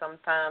lie.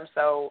 Sometimes,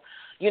 so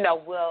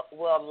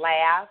we'll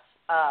laugh.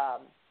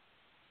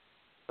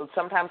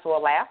 Sometimes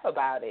we'll laugh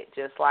about it,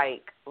 just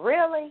like,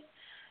 really,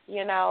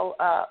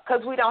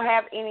 because we don't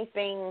have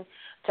anything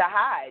to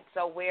hide.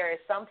 So whereas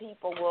some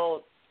people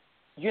will,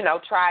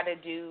 try to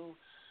do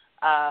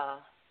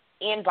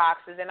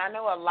inboxes, and I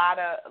know a lot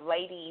of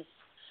ladies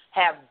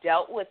have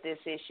dealt with this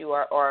issue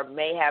or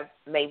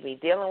may be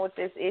dealing with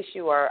this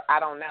issue, or I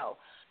don't know.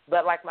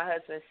 But like my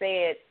husband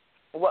said,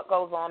 what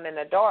goes on in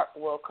the dark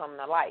will come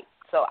to light.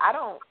 So I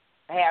don't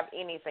have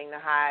anything to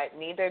hide,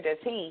 neither does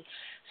he.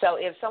 So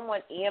if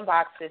someone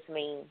inboxes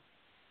me,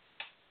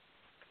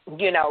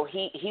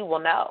 he will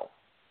know.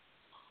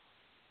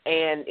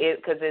 And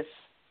because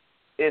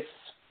it's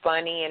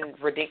funny and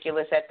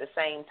ridiculous at the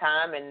same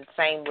time, and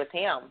same with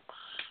him.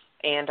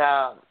 And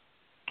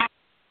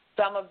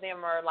some of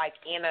them are like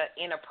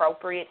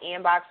inappropriate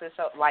inboxes,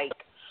 so like,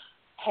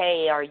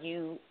 hey, are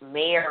you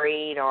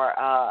married? Or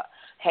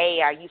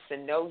hey, I used to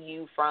know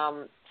you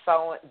from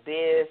so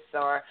this,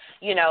 or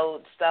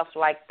stuff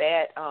like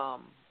that.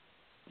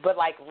 But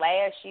like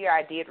last year,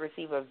 I did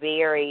receive a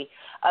very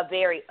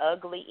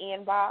ugly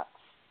inbox.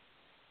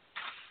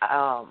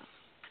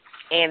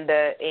 And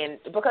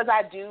because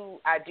I do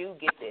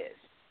get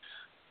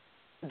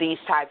these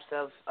types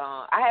of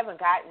I haven't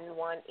gotten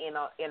one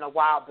in a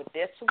while, but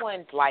this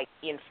one like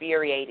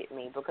infuriated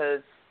me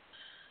because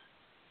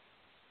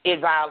it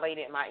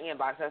violated my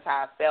inbox. That's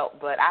how I felt.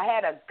 But I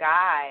had a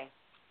guy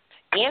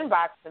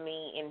inbox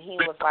me, and he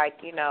was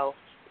like,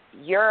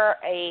 you're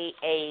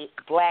a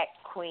black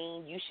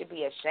queen. You should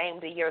be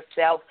ashamed of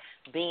yourself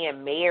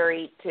being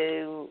married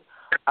to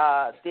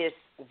this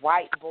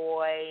white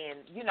boy, and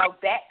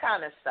that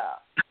kind of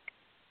stuff.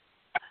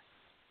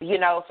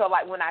 So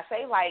like when I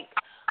say like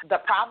the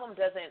problem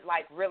doesn't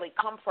like really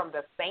come from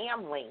the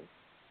family,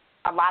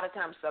 a lot of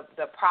times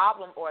the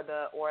problem or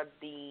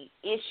the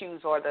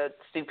issues or the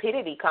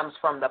stupidity comes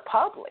from the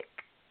public.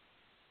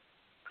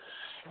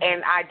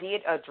 And I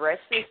did address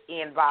this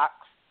inbox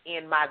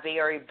in my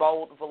very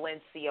bold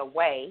Valencia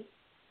way.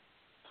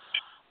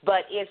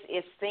 But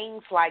it's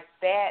things like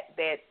that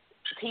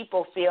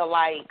people feel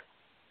like,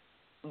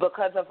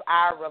 because of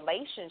our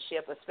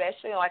relationship,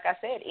 especially like I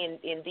said,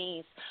 in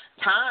these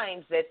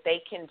times, that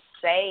they can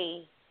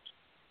say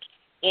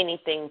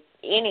anything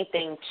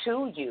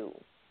to you,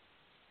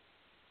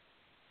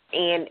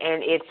 and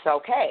it's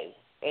okay.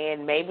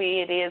 And maybe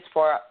it is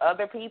for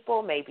other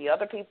people. Maybe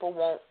other people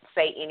won't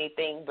say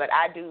anything, but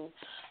I do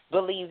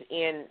believe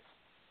in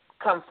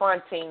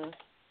confronting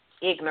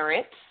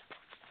ignorance.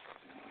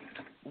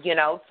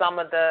 Some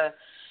of the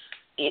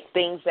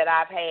things that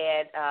I've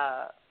had,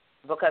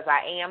 because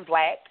I am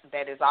black,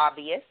 that is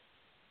obvious.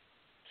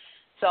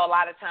 So a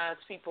lot of times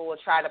people will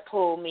try to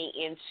pull me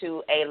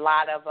into a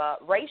lot of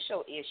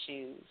racial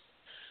issues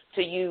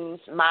to use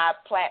my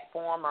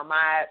platform or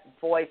my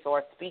voice,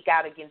 or speak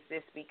out against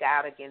this, speak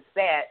out against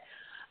that.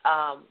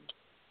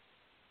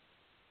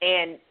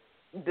 And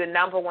the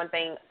number one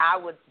thing I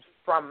would,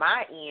 from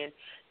my end,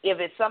 if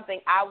it's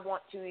something I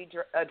want to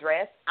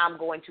address, I'm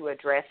going to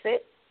address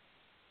it.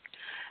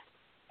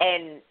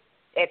 And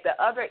at the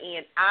other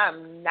end,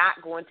 I'm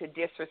not going to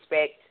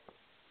disrespect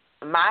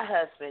my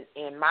husband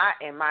and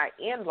my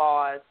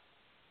in-laws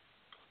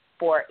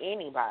for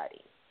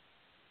anybody,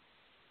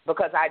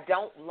 because I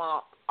don't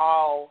lump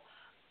all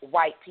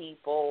white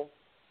people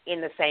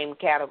in the same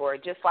category.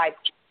 Just like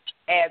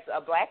as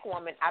a black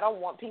woman, I don't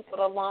want people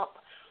to lump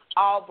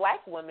all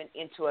black women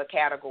into a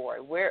category.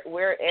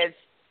 We're as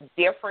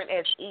different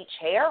as each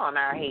hair on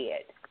our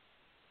head.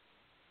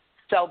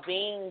 So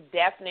being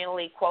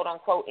definitely, quote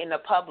unquote, in the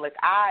public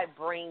eye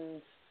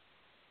brings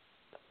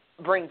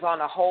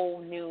on a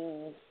whole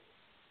new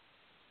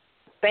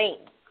thing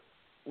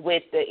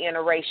with the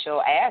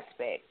interracial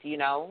aspect.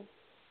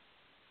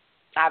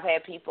 I've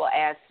had people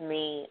ask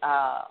me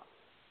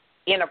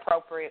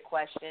inappropriate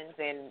questions,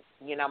 and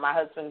my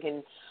husband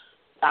can,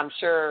 I'm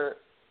sure,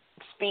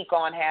 speak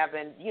on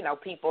having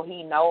people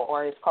he know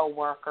or his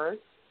coworkers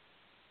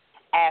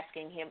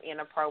asking him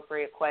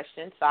inappropriate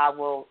questions. So I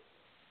will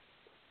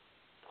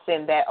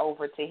send that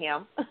over to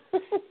him.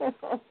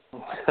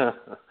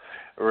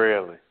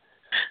 Really?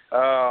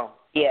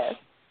 Yes.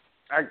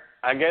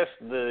 I guess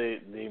the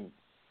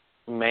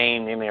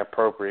main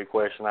inappropriate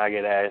question I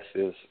get asked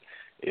is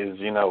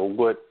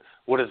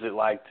what is it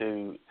like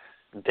to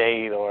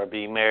date or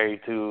be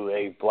married to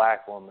a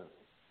black woman?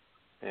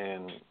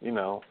 And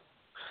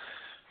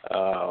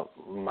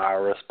my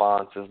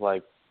response is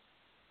like,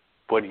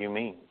 what do you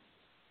mean?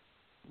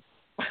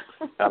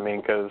 I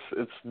mean, because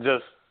it's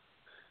just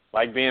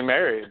like being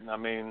married. I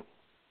mean,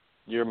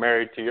 you're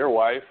married to your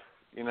wife,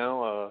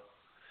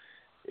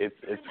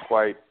 it's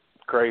quite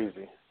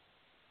crazy.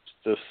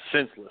 It's just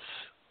senseless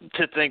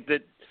to think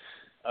that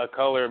a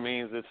color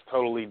means it's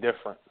totally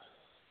different.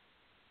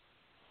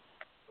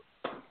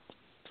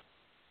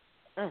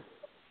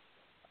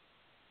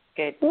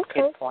 Good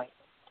point.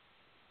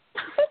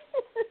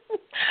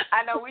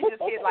 I know we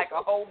just hit like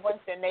a whole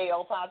bunch of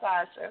nails, huh,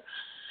 Tasha?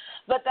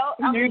 But though,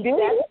 I mean,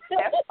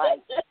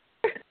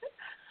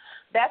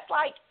 that's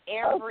like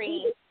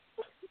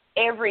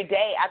every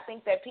day. I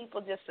think that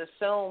people just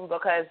assume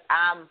because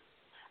I'm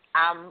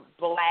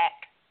black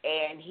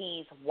and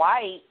he's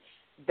white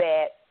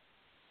that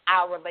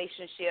our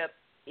relationship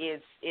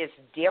is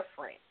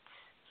different.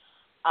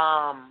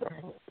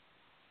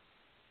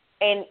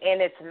 And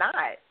it's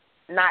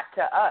not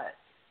to us.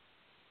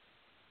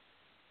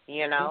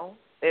 You know,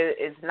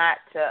 it's not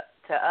to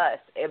us.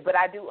 But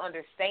I do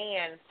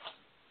understand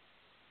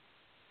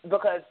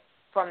because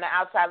from the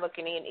outside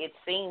looking in, it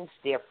seems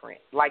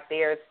different. Like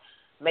there's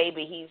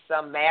maybe he's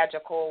some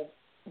magical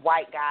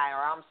white guy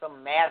or I'm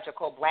some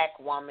magical black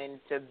woman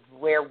to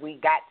where we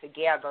got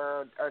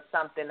together or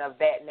something of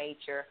that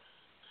nature.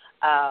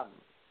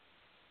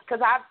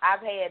 Because I've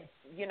had,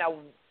 you know,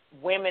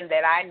 women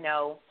that I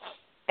know,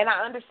 and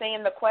I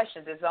understand the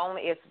questions.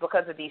 It's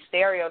because of these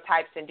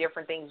stereotypes and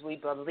different things we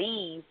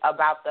believe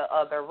about the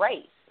other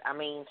race. I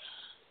mean,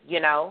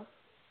 you know,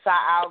 so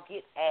I'll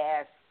get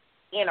asked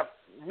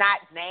not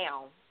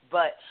now,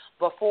 but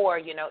before,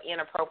 you know,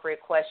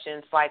 inappropriate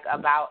questions like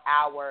about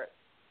our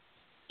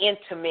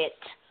intimate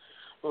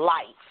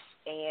life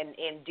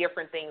and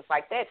different things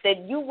like that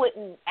you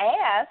wouldn't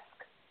ask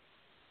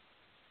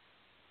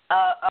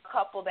a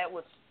couple that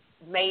was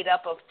made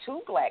up of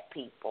two black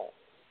people.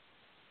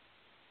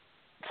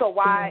 So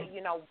why,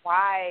 you know,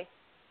 why?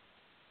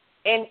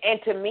 And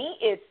to me,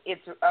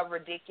 it's a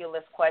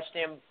ridiculous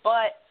question,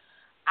 but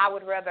I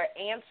would rather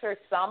answer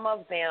some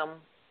of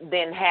them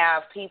than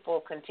have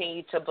people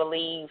continue to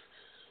believe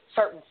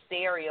certain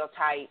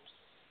stereotypes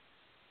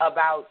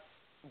about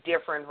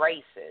different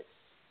races,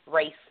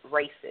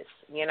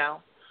 you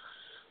know.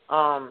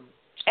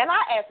 And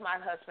I ask my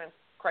husband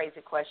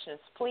crazy questions.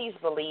 Please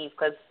believe,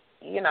 because,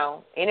 you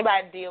know,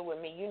 anybody deal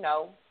with me, you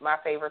know, my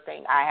favorite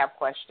thing, I have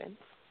questions.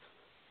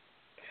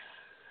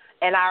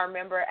 And I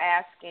remember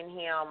asking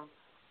him,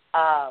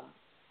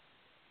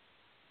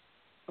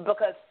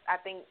 because I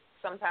think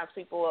sometimes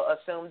people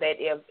assume that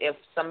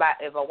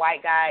if a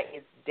white guy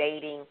is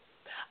dating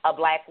a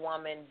black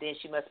woman, then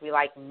she must be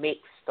like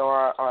mixed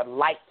or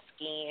light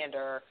skinned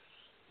or,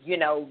 you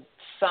know,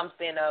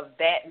 something of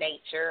that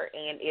nature.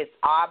 And it's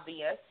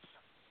obvious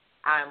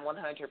I'm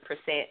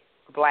 100%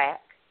 black.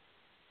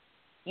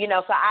 You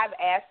know, so I've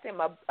asked him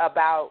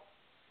about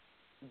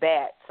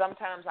that.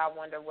 Sometimes I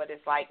wonder what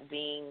it's like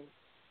being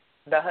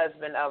the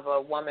husband of a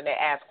woman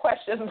that asks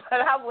questions, but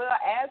I will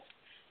ask,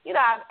 you know,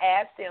 I've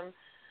asked him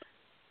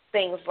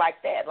things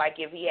like that, like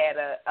if he had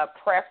a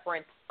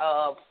preference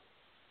of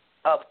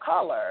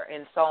color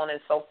and so on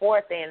and so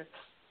forth. And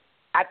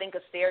I think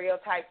a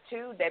stereotype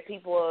too that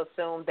people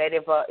assume that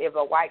if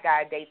a white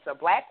guy dates a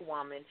black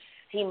woman,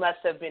 he must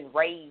have been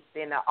raised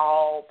in an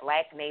all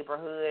black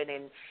neighborhood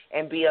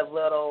and be a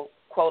little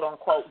quote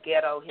unquote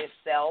ghetto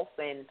himself.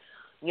 And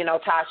you know,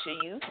 Tasha,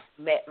 you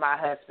met my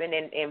husband,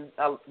 and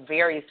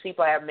various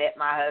people have met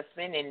my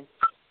husband, and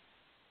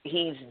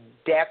he's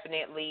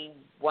definitely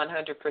 100%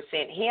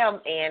 him.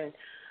 And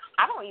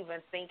I don't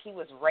even think he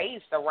was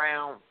raised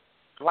around,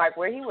 like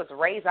where he was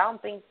raised, I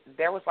don't think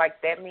there was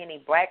like that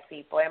many black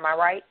people. Am I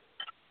right?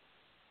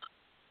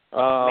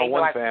 Maybe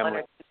one like family. one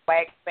or two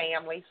black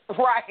families.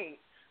 Right.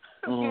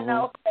 Mm-hmm. You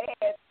know,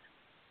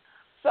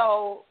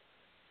 so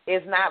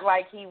it's not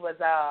like he was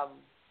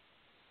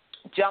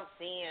jumps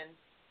in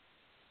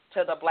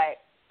to the black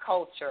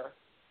culture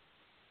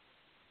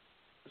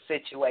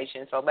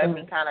situation. So let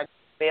me kind of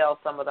dispel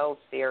some of those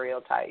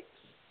stereotypes.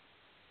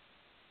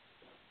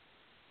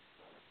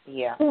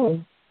 Yeah.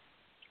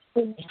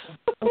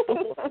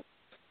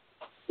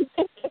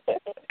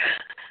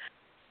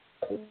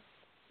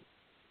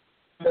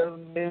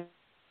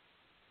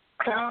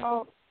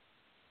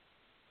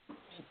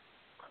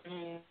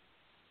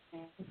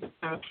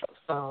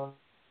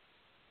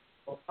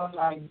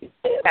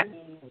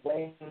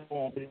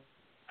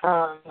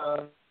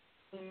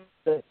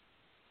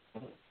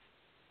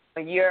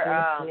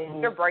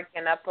 You're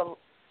breaking up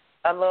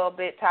a little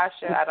bit,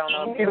 Tasha. I don't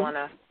know if you want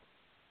to.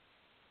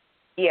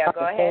 Yeah,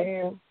 go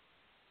ahead.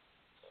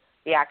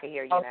 Yeah, I can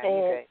hear you now.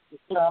 Okay.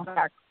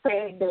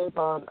 Craig goes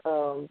on,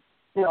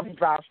 you know, he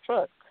drives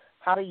trucks.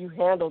 How do you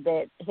handle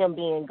that, him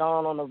being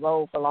gone on the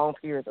road for long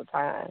periods of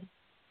time?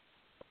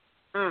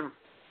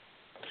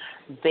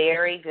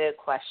 Very good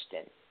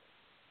question.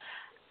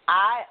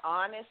 I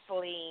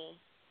honestly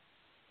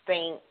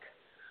think,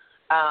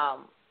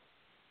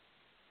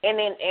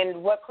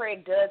 and what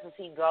Craig does is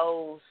he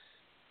goes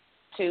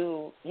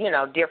to, you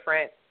know,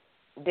 different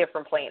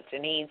plants,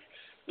 and he's,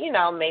 you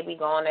know, maybe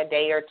gone a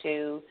day or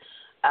two.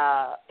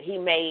 He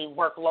may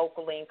work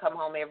locally and come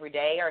home every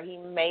day, or he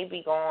may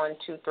be gone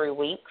 2-3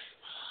 weeks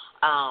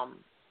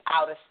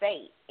out of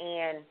state.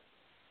 And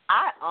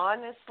I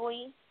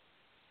honestly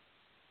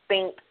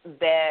think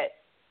that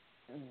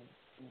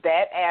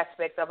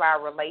aspect of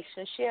our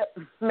relationship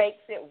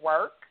makes it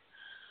work,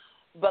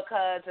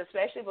 because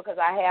especially because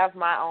I have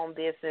my own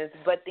business,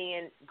 but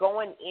then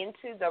going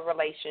into the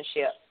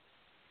relationship,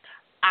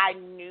 I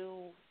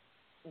knew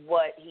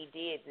what he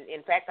did.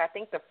 In fact, I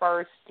think the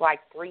first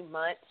 3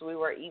 months we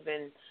were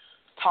even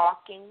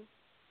talking,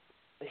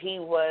 he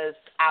was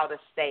out of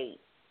state,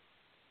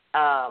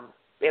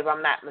 if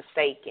I'm not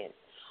mistaken.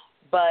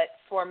 But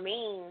for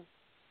me,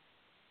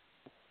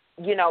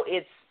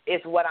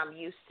 it's what I'm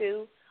used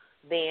to.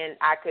 Then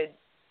I could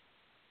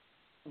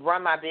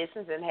run my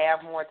business and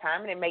have more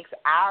time, and it makes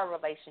our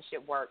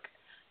relationship work.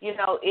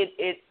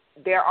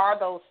 There are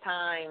those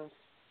times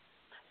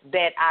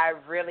that I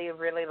really,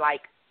 really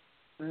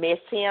miss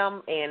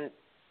him and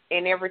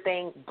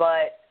everything,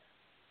 but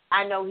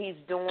I know he's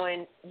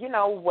doing,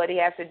 what he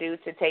has to do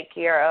to take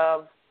care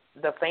of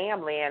the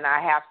family, and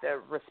I have to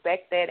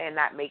respect that and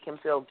not make him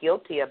feel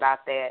guilty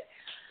about that.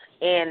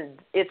 And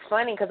it's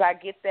funny because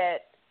I've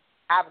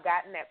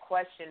gotten that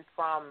question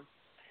from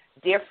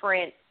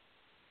different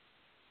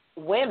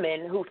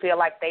women who feel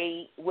like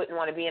they wouldn't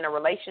want to be in a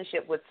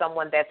relationship with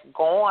someone that's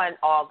gone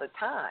all the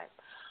time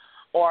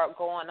or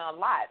going a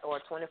lot or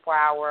a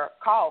 24-hour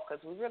call,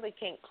 because we really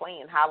can't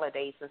plan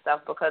holidays and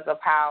stuff because of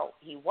how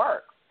he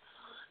works.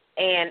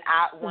 And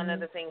one of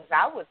the things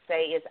I would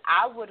say is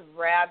I would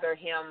rather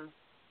him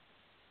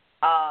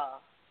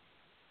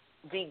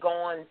be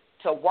going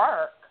to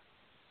work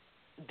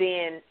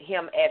than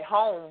him at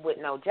home with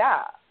no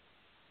job,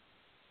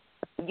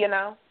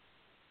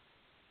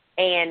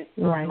 And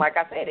right. Like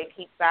I said, it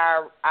keeps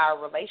our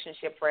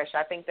relationship fresh.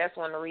 I think that's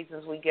one of the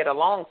reasons we get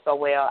along so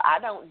well. I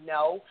don't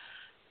know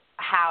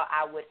how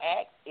I would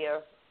act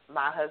if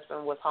my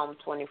husband was home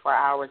 24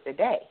 hours a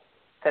day,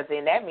 because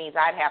then that means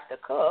I'd have to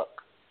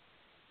cook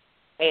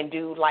and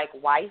do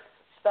wife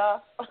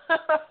stuff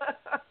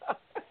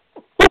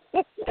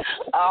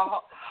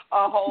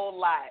a whole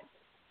lot.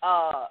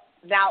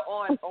 Now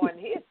on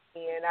his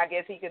end, I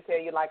guess he could tell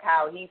you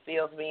how he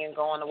feels being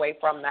going away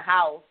from the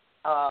house.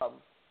 I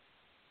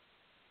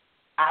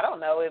don't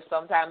know if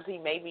sometimes he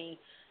maybe,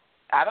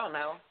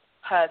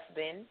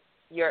 husband.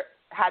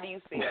 How do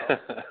you feel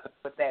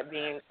with that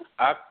being?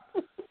 I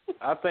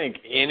think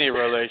any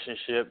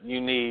relationship you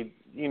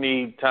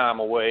need time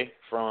away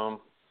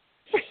from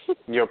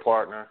your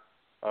partner.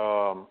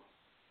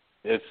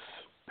 It's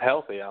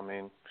healthy,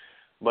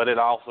 but it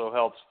also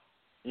helps.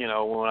 When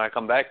I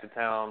come back to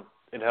town,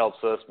 it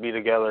helps us be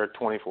together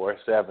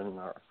 24/7,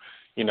 or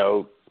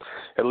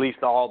at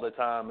least all the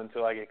time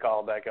until I get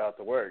called back out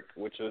to work,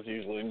 which is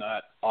usually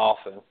not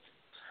often.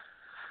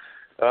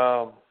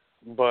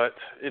 But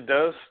it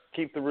does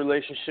keep the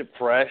relationship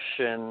fresh,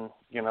 and,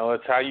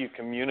 it's how you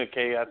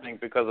communicate, I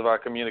think, because of our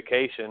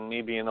communication,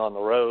 me being on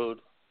the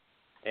road,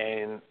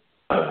 and,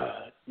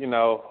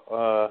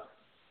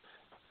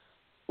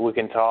 we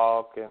can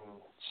talk, and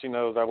she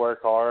knows I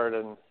work hard,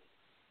 and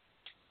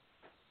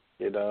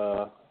it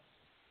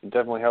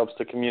definitely helps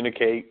to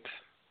communicate.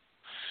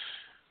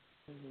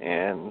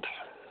 And,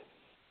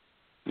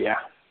 yeah,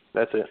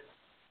 that's it.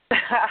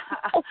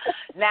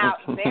 Now,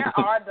 there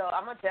are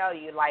I'm going to tell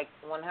you,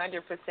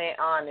 100%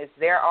 honest,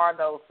 there are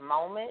those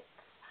moments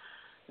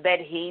that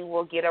he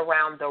will get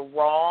around the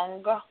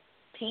wrong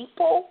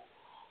people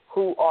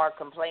who are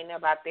complaining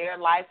about their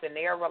life and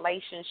their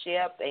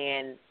relationship.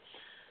 And,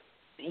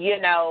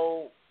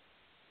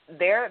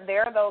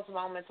 there are those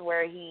moments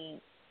where he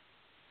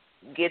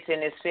gets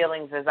in his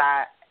feelings, as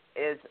I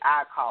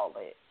call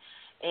it.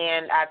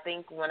 And I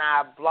think when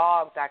I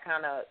blogged,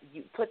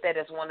 you put that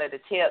as one of the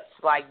tips,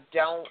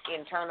 don't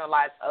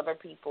internalize other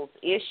people's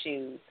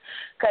issues,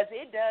 because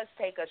it does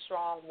take a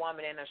strong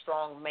woman and a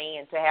strong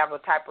man to have a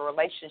type of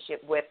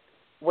relationship with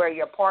where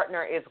your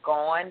partner is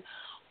gone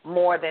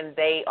more than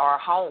they are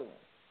home,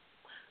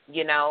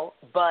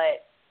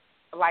 But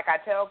like I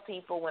tell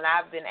people when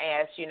I've been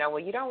asked, well,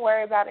 you don't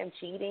worry about him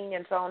cheating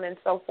and so on and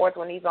so forth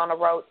when he's on the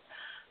road.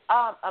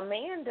 A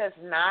man does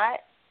not.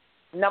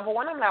 Number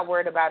one, I'm not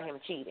worried about him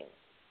cheating.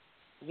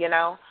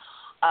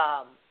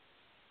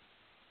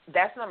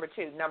 That's number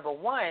two. Number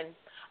one,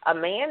 a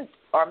man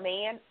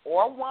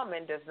or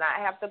woman does not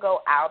have to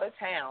go out of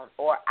town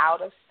or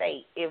out of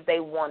state if they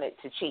wanted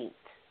to cheat.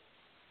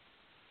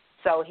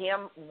 So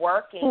him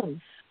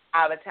working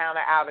out of town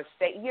or out of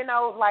state,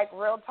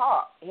 real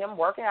talk, him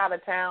working out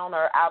of town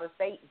or out of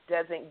state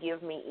doesn't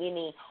give me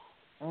any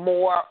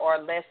more or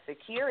less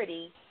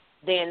security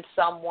than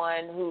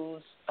someone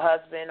whose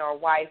husband or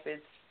wife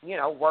is,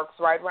 works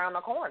right around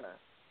the corner.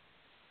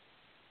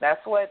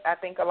 That's what I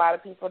think a lot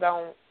of people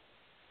don't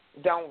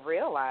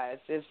realize,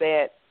 is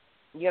that,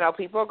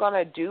 people are going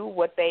to do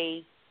what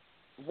they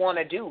want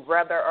to do,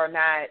 whether or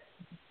not,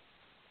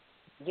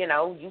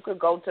 you could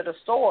go to the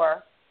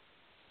store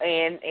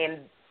and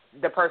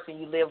the person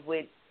you live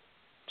with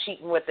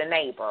cheating with the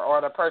neighbor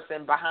or the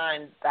person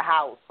behind the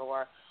house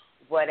or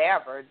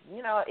whatever.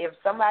 If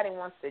somebody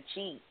wants to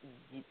cheat,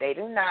 they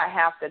do not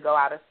have to go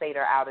out of state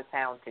or out of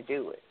town to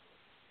do it.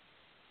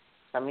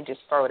 Let me just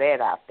throw that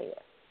out there.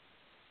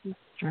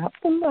 Drop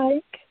the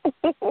mic.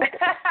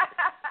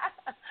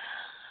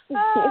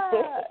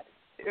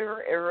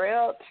 A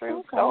real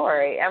true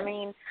story. I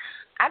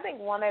think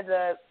one of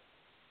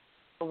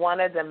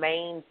the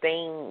main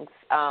things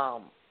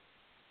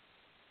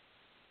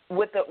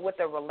with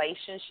the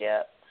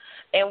relationship,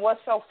 and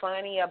what's so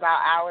funny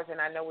about ours, and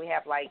I know we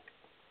have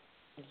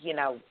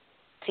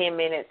 10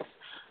 minutes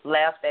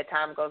left. That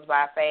time goes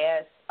by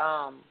fast.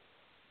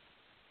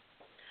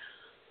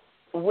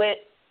 With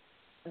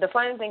the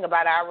funny thing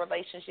about our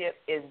relationship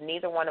is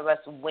neither one of us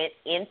went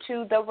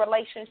into the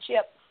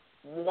relationship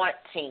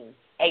wanting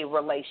a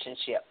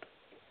relationship.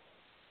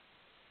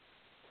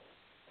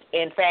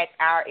 In fact,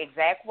 our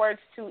exact words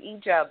to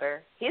each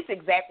other, his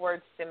exact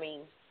words to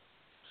me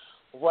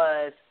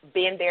was,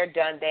 been there,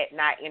 done that,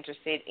 not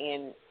interested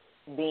in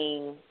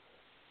being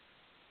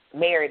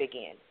married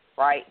again,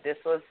 right? This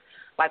was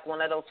like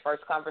one of those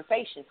first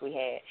conversations we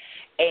had.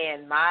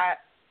 And my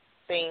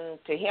thing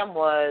to him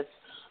was,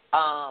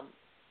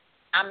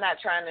 I'm not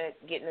trying to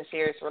get in a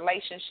serious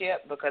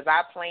relationship because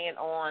I plan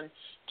on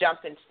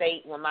jumping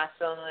state when my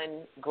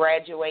son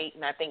graduates,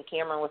 and I think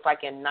Cameron was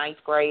like in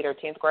 9th grade or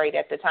 10th grade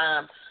at the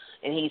time,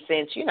 and he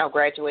since,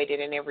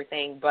 graduated and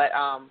everything. But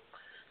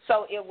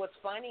so it was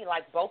funny,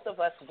 like both of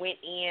us went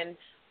in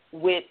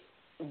with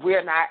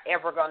we're not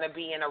ever going to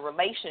be in a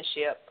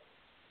relationship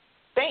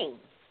thing,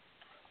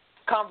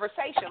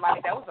 conversation.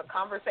 Like that was a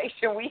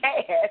conversation we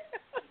had.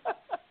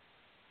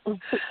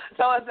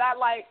 So it's not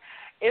like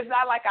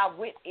I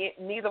went.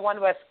 Neither one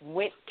of us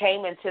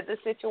came into the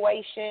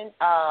situation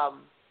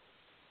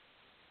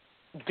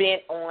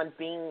bent on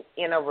being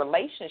in a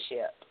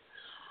relationship.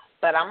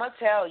 But I'm gonna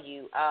tell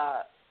you,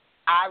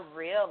 I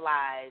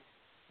realized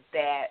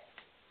that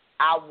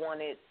I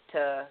wanted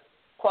to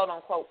quote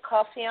unquote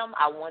cuff him.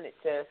 I wanted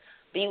to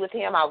be with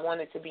him. I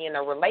wanted to be in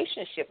a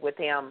relationship with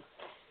him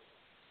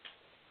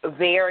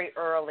very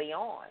early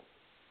on.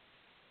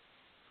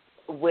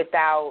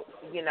 Without,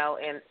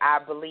 and I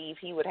believe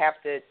he would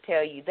have to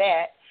tell you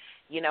that,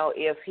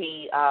 if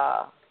he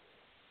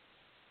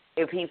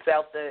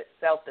felt the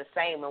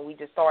same, and we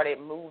just started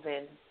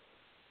moving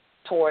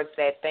towards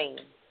that thing.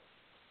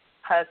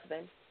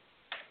 Husband.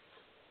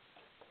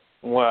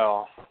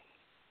 Well,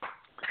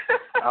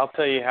 I'll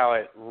tell you how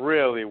it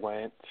really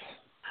went.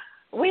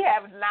 We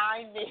have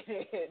 9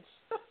 minutes.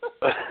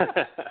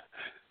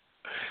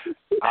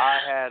 I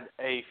had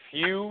a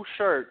few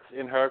shirts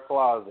in her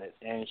closet,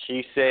 and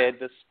she said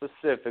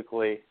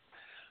specifically,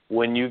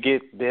 when you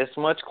get this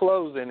much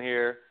clothes in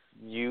here,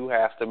 you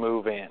have to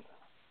move in.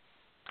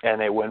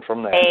 And it went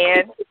from there.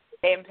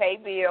 And pay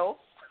bills.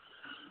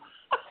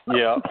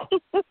 Yeah.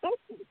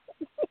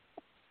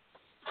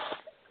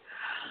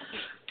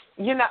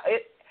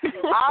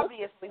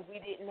 Obviously we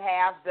didn't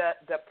have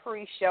the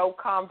pre-show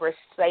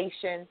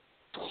conversation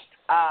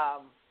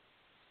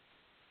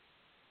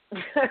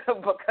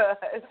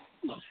because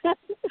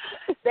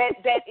that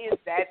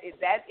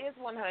is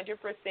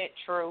 100%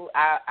 true.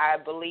 I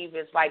believe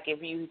it's like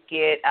if you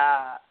get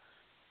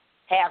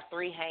have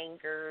 3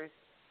 hangers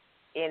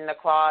in the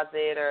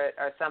closet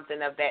or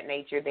something of that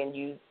nature, then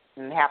you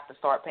have to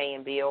start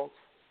paying bills.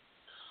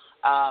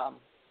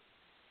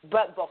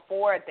 But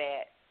before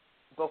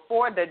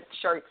the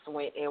shirts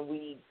went and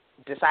we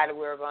decided we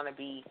were going to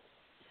be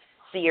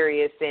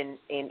serious in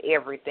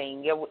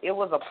everything, it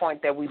was a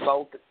point that we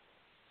both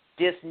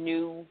just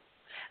knew.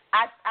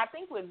 I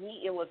think with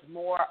me it was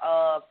more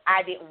of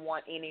I didn't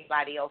want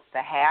anybody else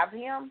to have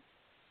him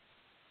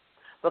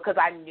because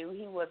I knew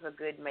he was a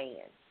good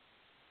man.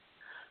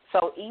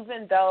 So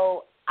even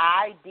though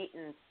I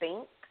didn't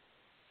think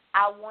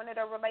I wanted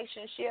a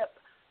relationship,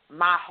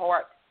 my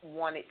heart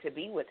wanted to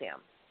be with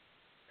him.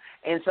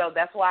 And so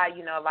that's why,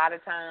 a lot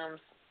of times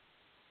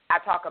I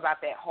talk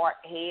about that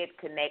heart-head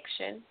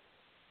connection.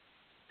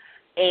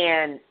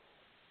 And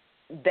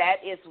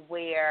that is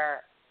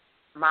where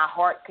my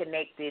heart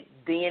connected,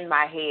 then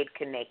my head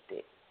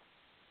connected.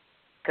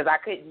 Because I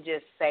couldn't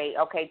just say,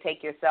 okay,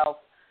 take yourself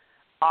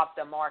off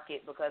the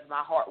market because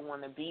my heart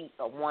wanted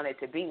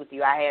to be with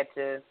you. I had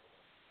to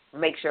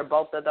make sure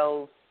both of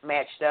those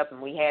matched up,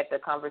 and we had the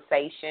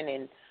conversation.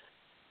 And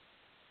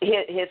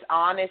his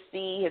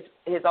honesty,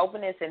 his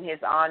openness and his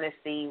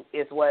honesty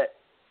is what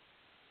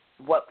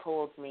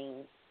pulled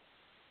me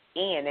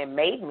in and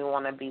made me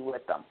want to be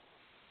with him.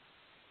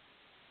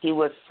 He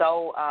was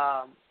so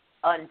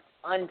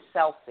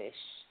unselfish.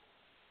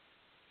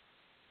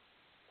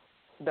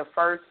 The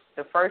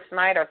first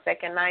night or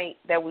second night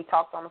that we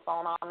talked on the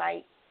phone all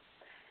night,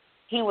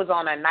 he was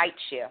on a night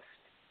shift,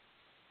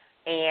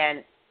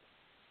 and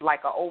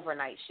like an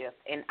overnight shift,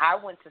 and I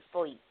went to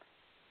sleep.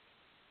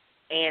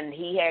 And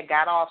he had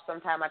got off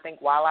sometime, I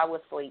think, while I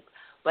was asleep.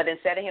 But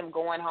instead of him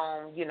going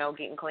home,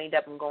 getting cleaned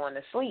up and going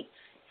to sleep,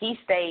 he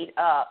stayed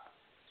up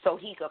so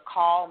he could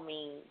call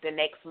me the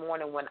next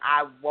morning when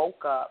I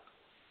woke up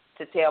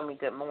to tell me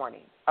good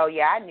morning. Oh,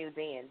 yeah, I knew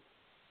then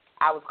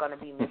I was going to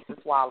be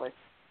Mrs. Wallace.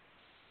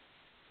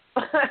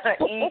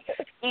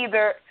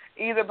 Either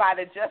by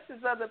the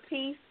justice of the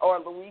peace or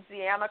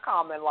Louisiana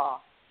common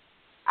law.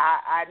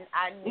 I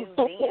knew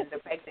then the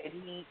fact that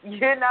he, you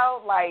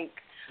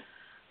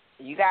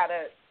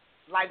gotta,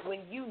 like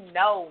when you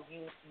know.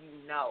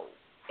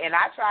 And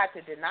I tried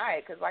to deny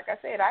it because, like I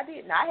said, I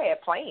didn't. I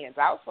had plans.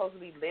 I was supposed to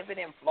be living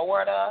in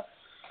Florida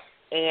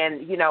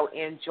and,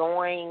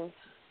 enjoying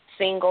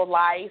single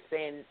life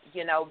and,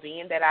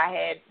 being that I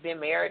had been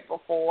married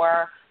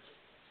before,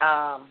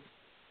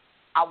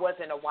 I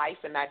wasn't a wife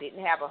and I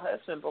didn't have a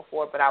husband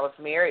before, but I was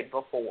married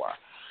before.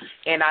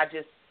 And I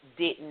just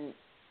didn't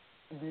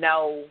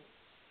know,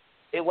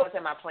 it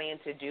wasn't my plan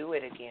to do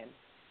it again.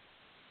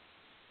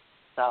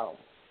 So,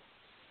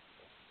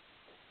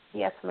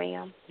 yes,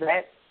 ma'am.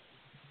 That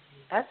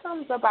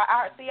sums up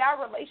our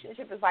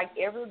relationship is like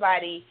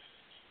everybody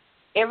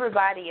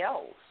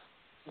else,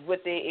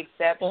 with the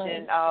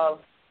exception of,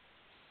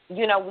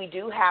 you know, we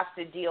do have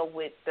to deal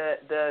with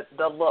the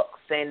looks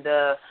and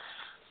the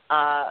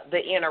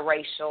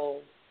interracial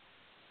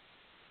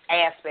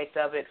aspect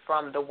of it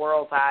from the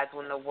world's eyes,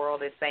 when the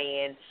world is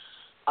saying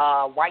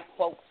white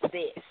folks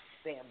this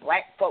and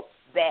black folks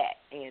that,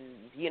 and,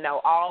 you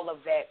know, all of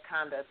that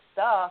kind of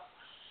stuff,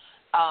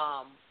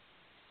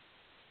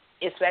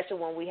 especially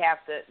when we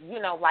have to, you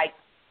know, like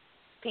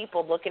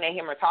people looking at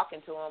him or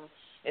talking to him,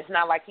 it's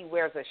not like he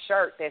wears a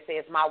shirt that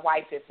says, my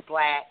wife is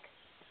black,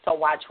 so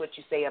watch what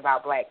you say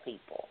about black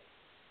people.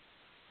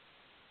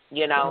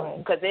 You know,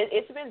 because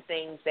it's been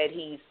things that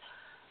he's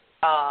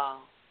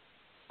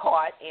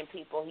caught and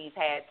people he's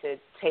had to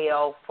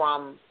tell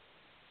from,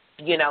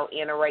 you know,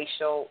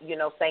 interracial, you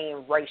know,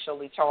 saying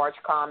racially charged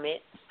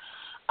comments.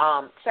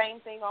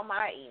 Same thing on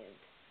my end,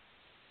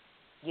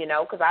 you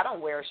know, because I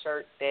don't wear a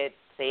shirt that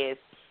says,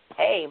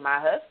 hey, my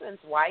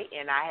husband's white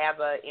and I have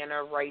a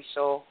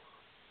interracial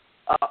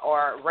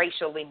or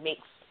racially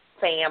mixed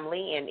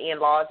family and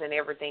in-laws and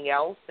everything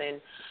else, and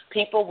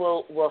people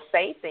will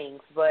say things,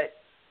 but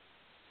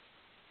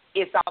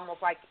it's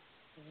almost like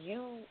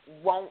you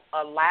won't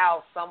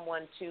allow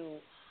someone to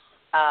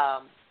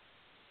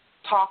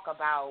talk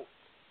about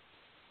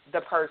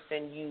the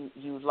person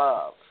you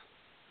love.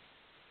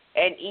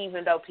 And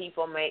even though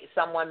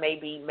someone may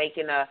be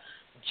making a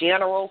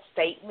general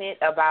statement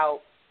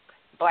about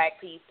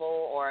black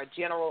people, or a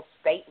general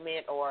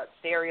statement or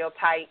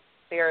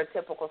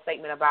stereotypical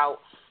statement about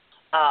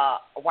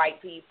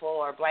white people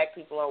or black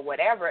people or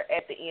whatever,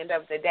 at the end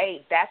of the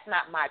day, that's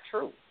not my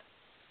truth.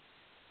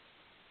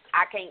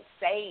 I can't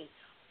say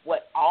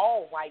what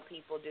all white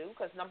people do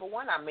because, number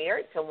one, I'm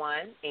married to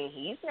one, and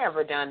he's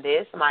never done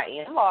this. My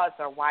in-laws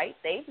are white.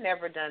 They've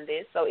never done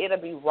this. So it'll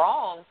be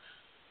wrong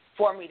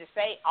for me to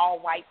say all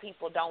white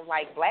people don't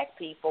like black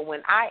people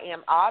when I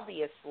am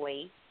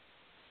obviously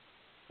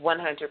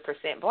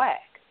 100% black.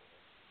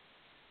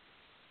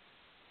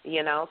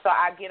 You know, so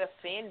I get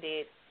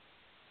offended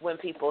when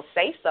people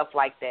say stuff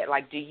like that.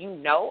 Like, do you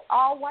know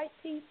all white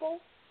people?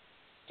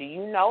 Do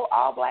you know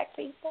all black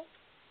people?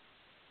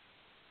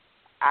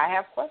 I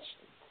have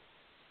questions.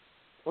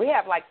 We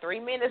have like 3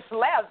 minutes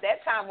left.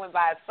 That time went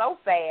by so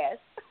fast.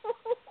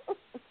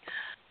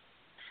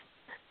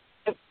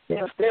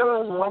 If there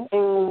was one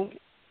thing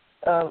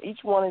each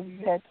one of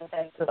you had to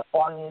say to the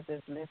audience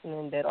that's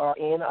listening that are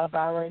in a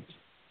biracial,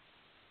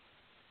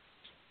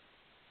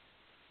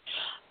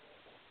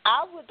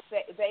 I would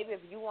say, baby,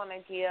 if you want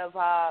to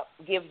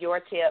give your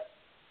tip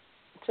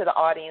to the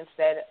audience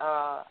that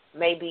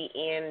may be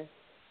in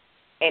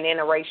an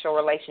interracial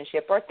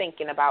relationship or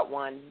thinking about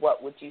one,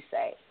 what would you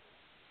say?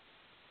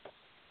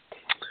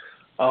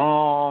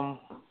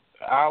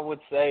 I would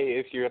say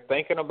if you're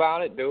thinking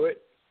about it, do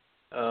it.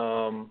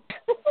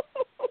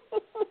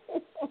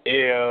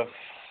 If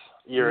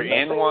you're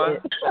in one,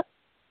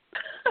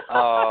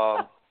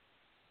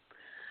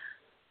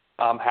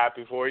 I'm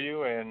happy for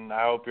you, and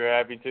I hope you're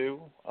happy too.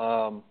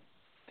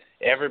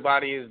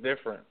 Everybody is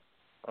different.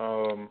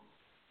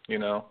 You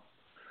know,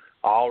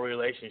 all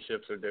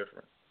relationships are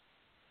different.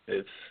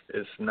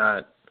 It's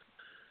not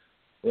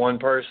one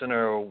person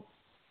or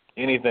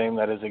anything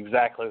that is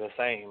exactly the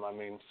same. I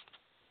mean,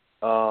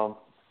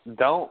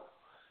 don't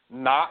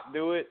not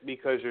do it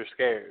because you're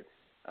scared.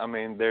 I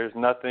mean, there's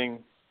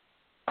nothing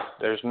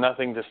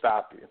to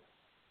stop you.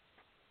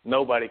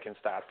 Nobody can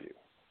stop you.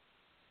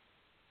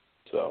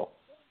 So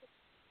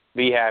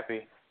be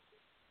happy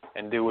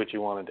and do what you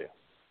want to do.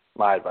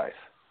 My advice.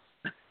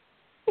 That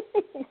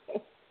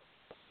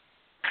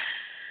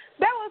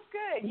was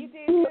good. You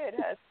did good,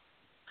 Hus.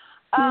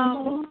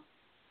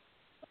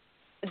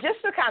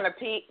 Just to kind of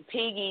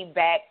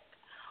piggyback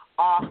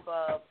off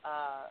of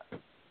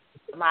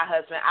my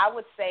husband, I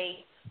would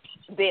say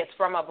this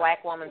from a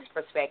black woman's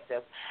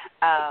perspective.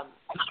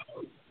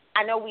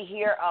 I know we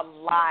hear a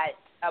lot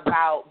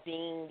about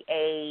being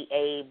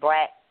a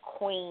black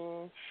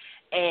queen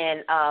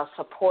and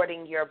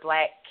supporting your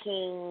black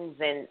kings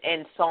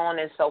and so on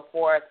and so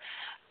forth.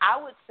 I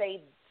would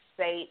say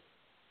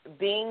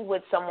being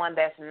with someone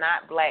that's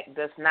not black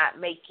does not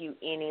make you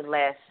any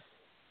less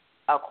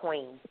a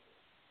queen.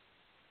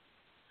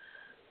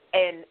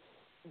 And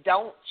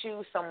don't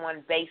choose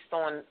someone based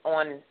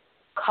on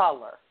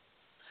color.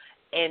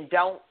 And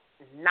don't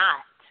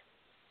not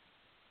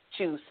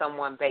choose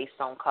someone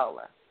based on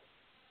color.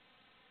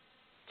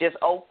 Just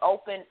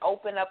open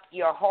up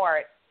your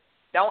heart.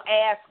 Don't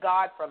ask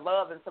God for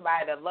love and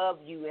somebody to love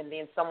you, and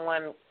then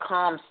someone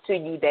comes to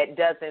you that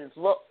doesn't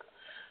look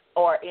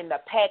or in the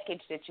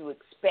package that you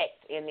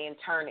expect, and then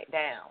turn it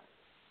down.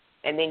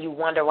 And then you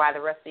wonder why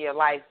the rest of your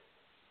life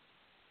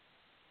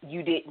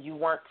you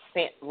weren't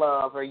sent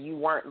love or you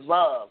weren't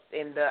loved,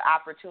 and the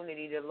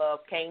opportunity to love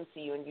came to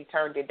you and you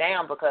turned it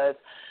down because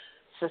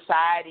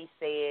society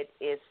said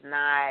it's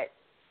not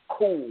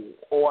cool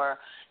or,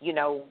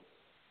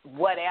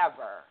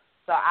 whatever.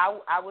 So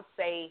I would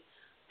say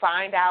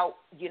find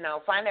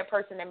that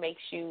person that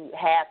makes you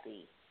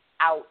happy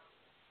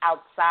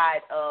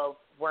outside of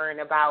worrying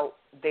about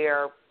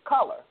their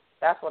color.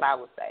 That's what I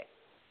would say.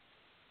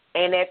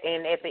 And at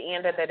the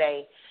end of the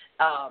day,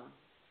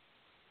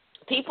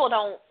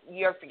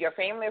 your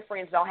family or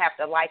friends don't have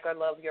to like or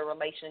love your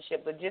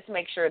relationship, but just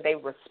make sure they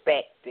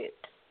respect it.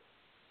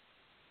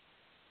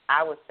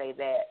 I would say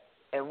that.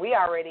 And we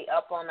already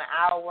up on the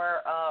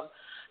hour.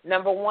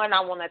 Number one,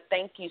 I want to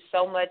thank you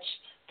so much,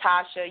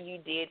 Tasha. You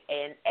did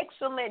an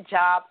excellent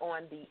job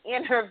on the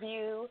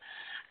interview.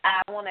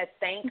 I want to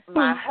thank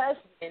my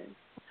husband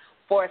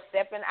for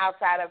stepping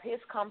outside of his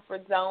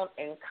comfort zone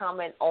and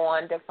coming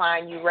on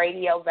Define You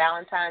Radio.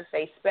 Valentine's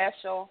Day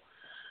special.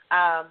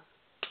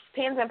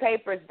 Pens and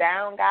papers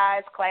down,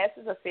 guys. Class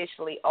is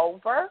officially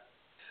over.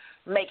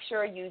 Make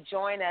sure you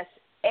join us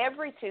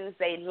every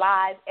Tuesday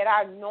live at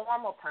our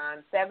normal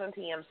time, 7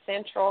 p.m.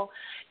 Central,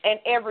 and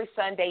every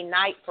Sunday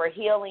night for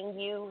Healing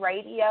You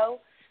Radio,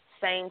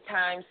 same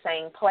time,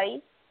 same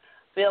place.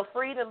 Feel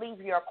free to leave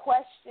your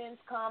questions,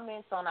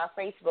 comments on our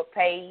Facebook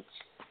page.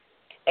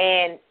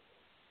 And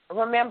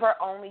remember,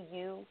 only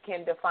you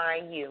can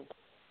define you.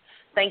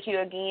 Thank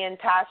you again,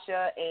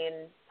 Tasha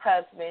and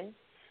husband.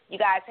 You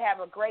guys have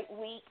a great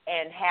week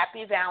and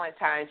happy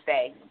Valentine's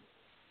Day.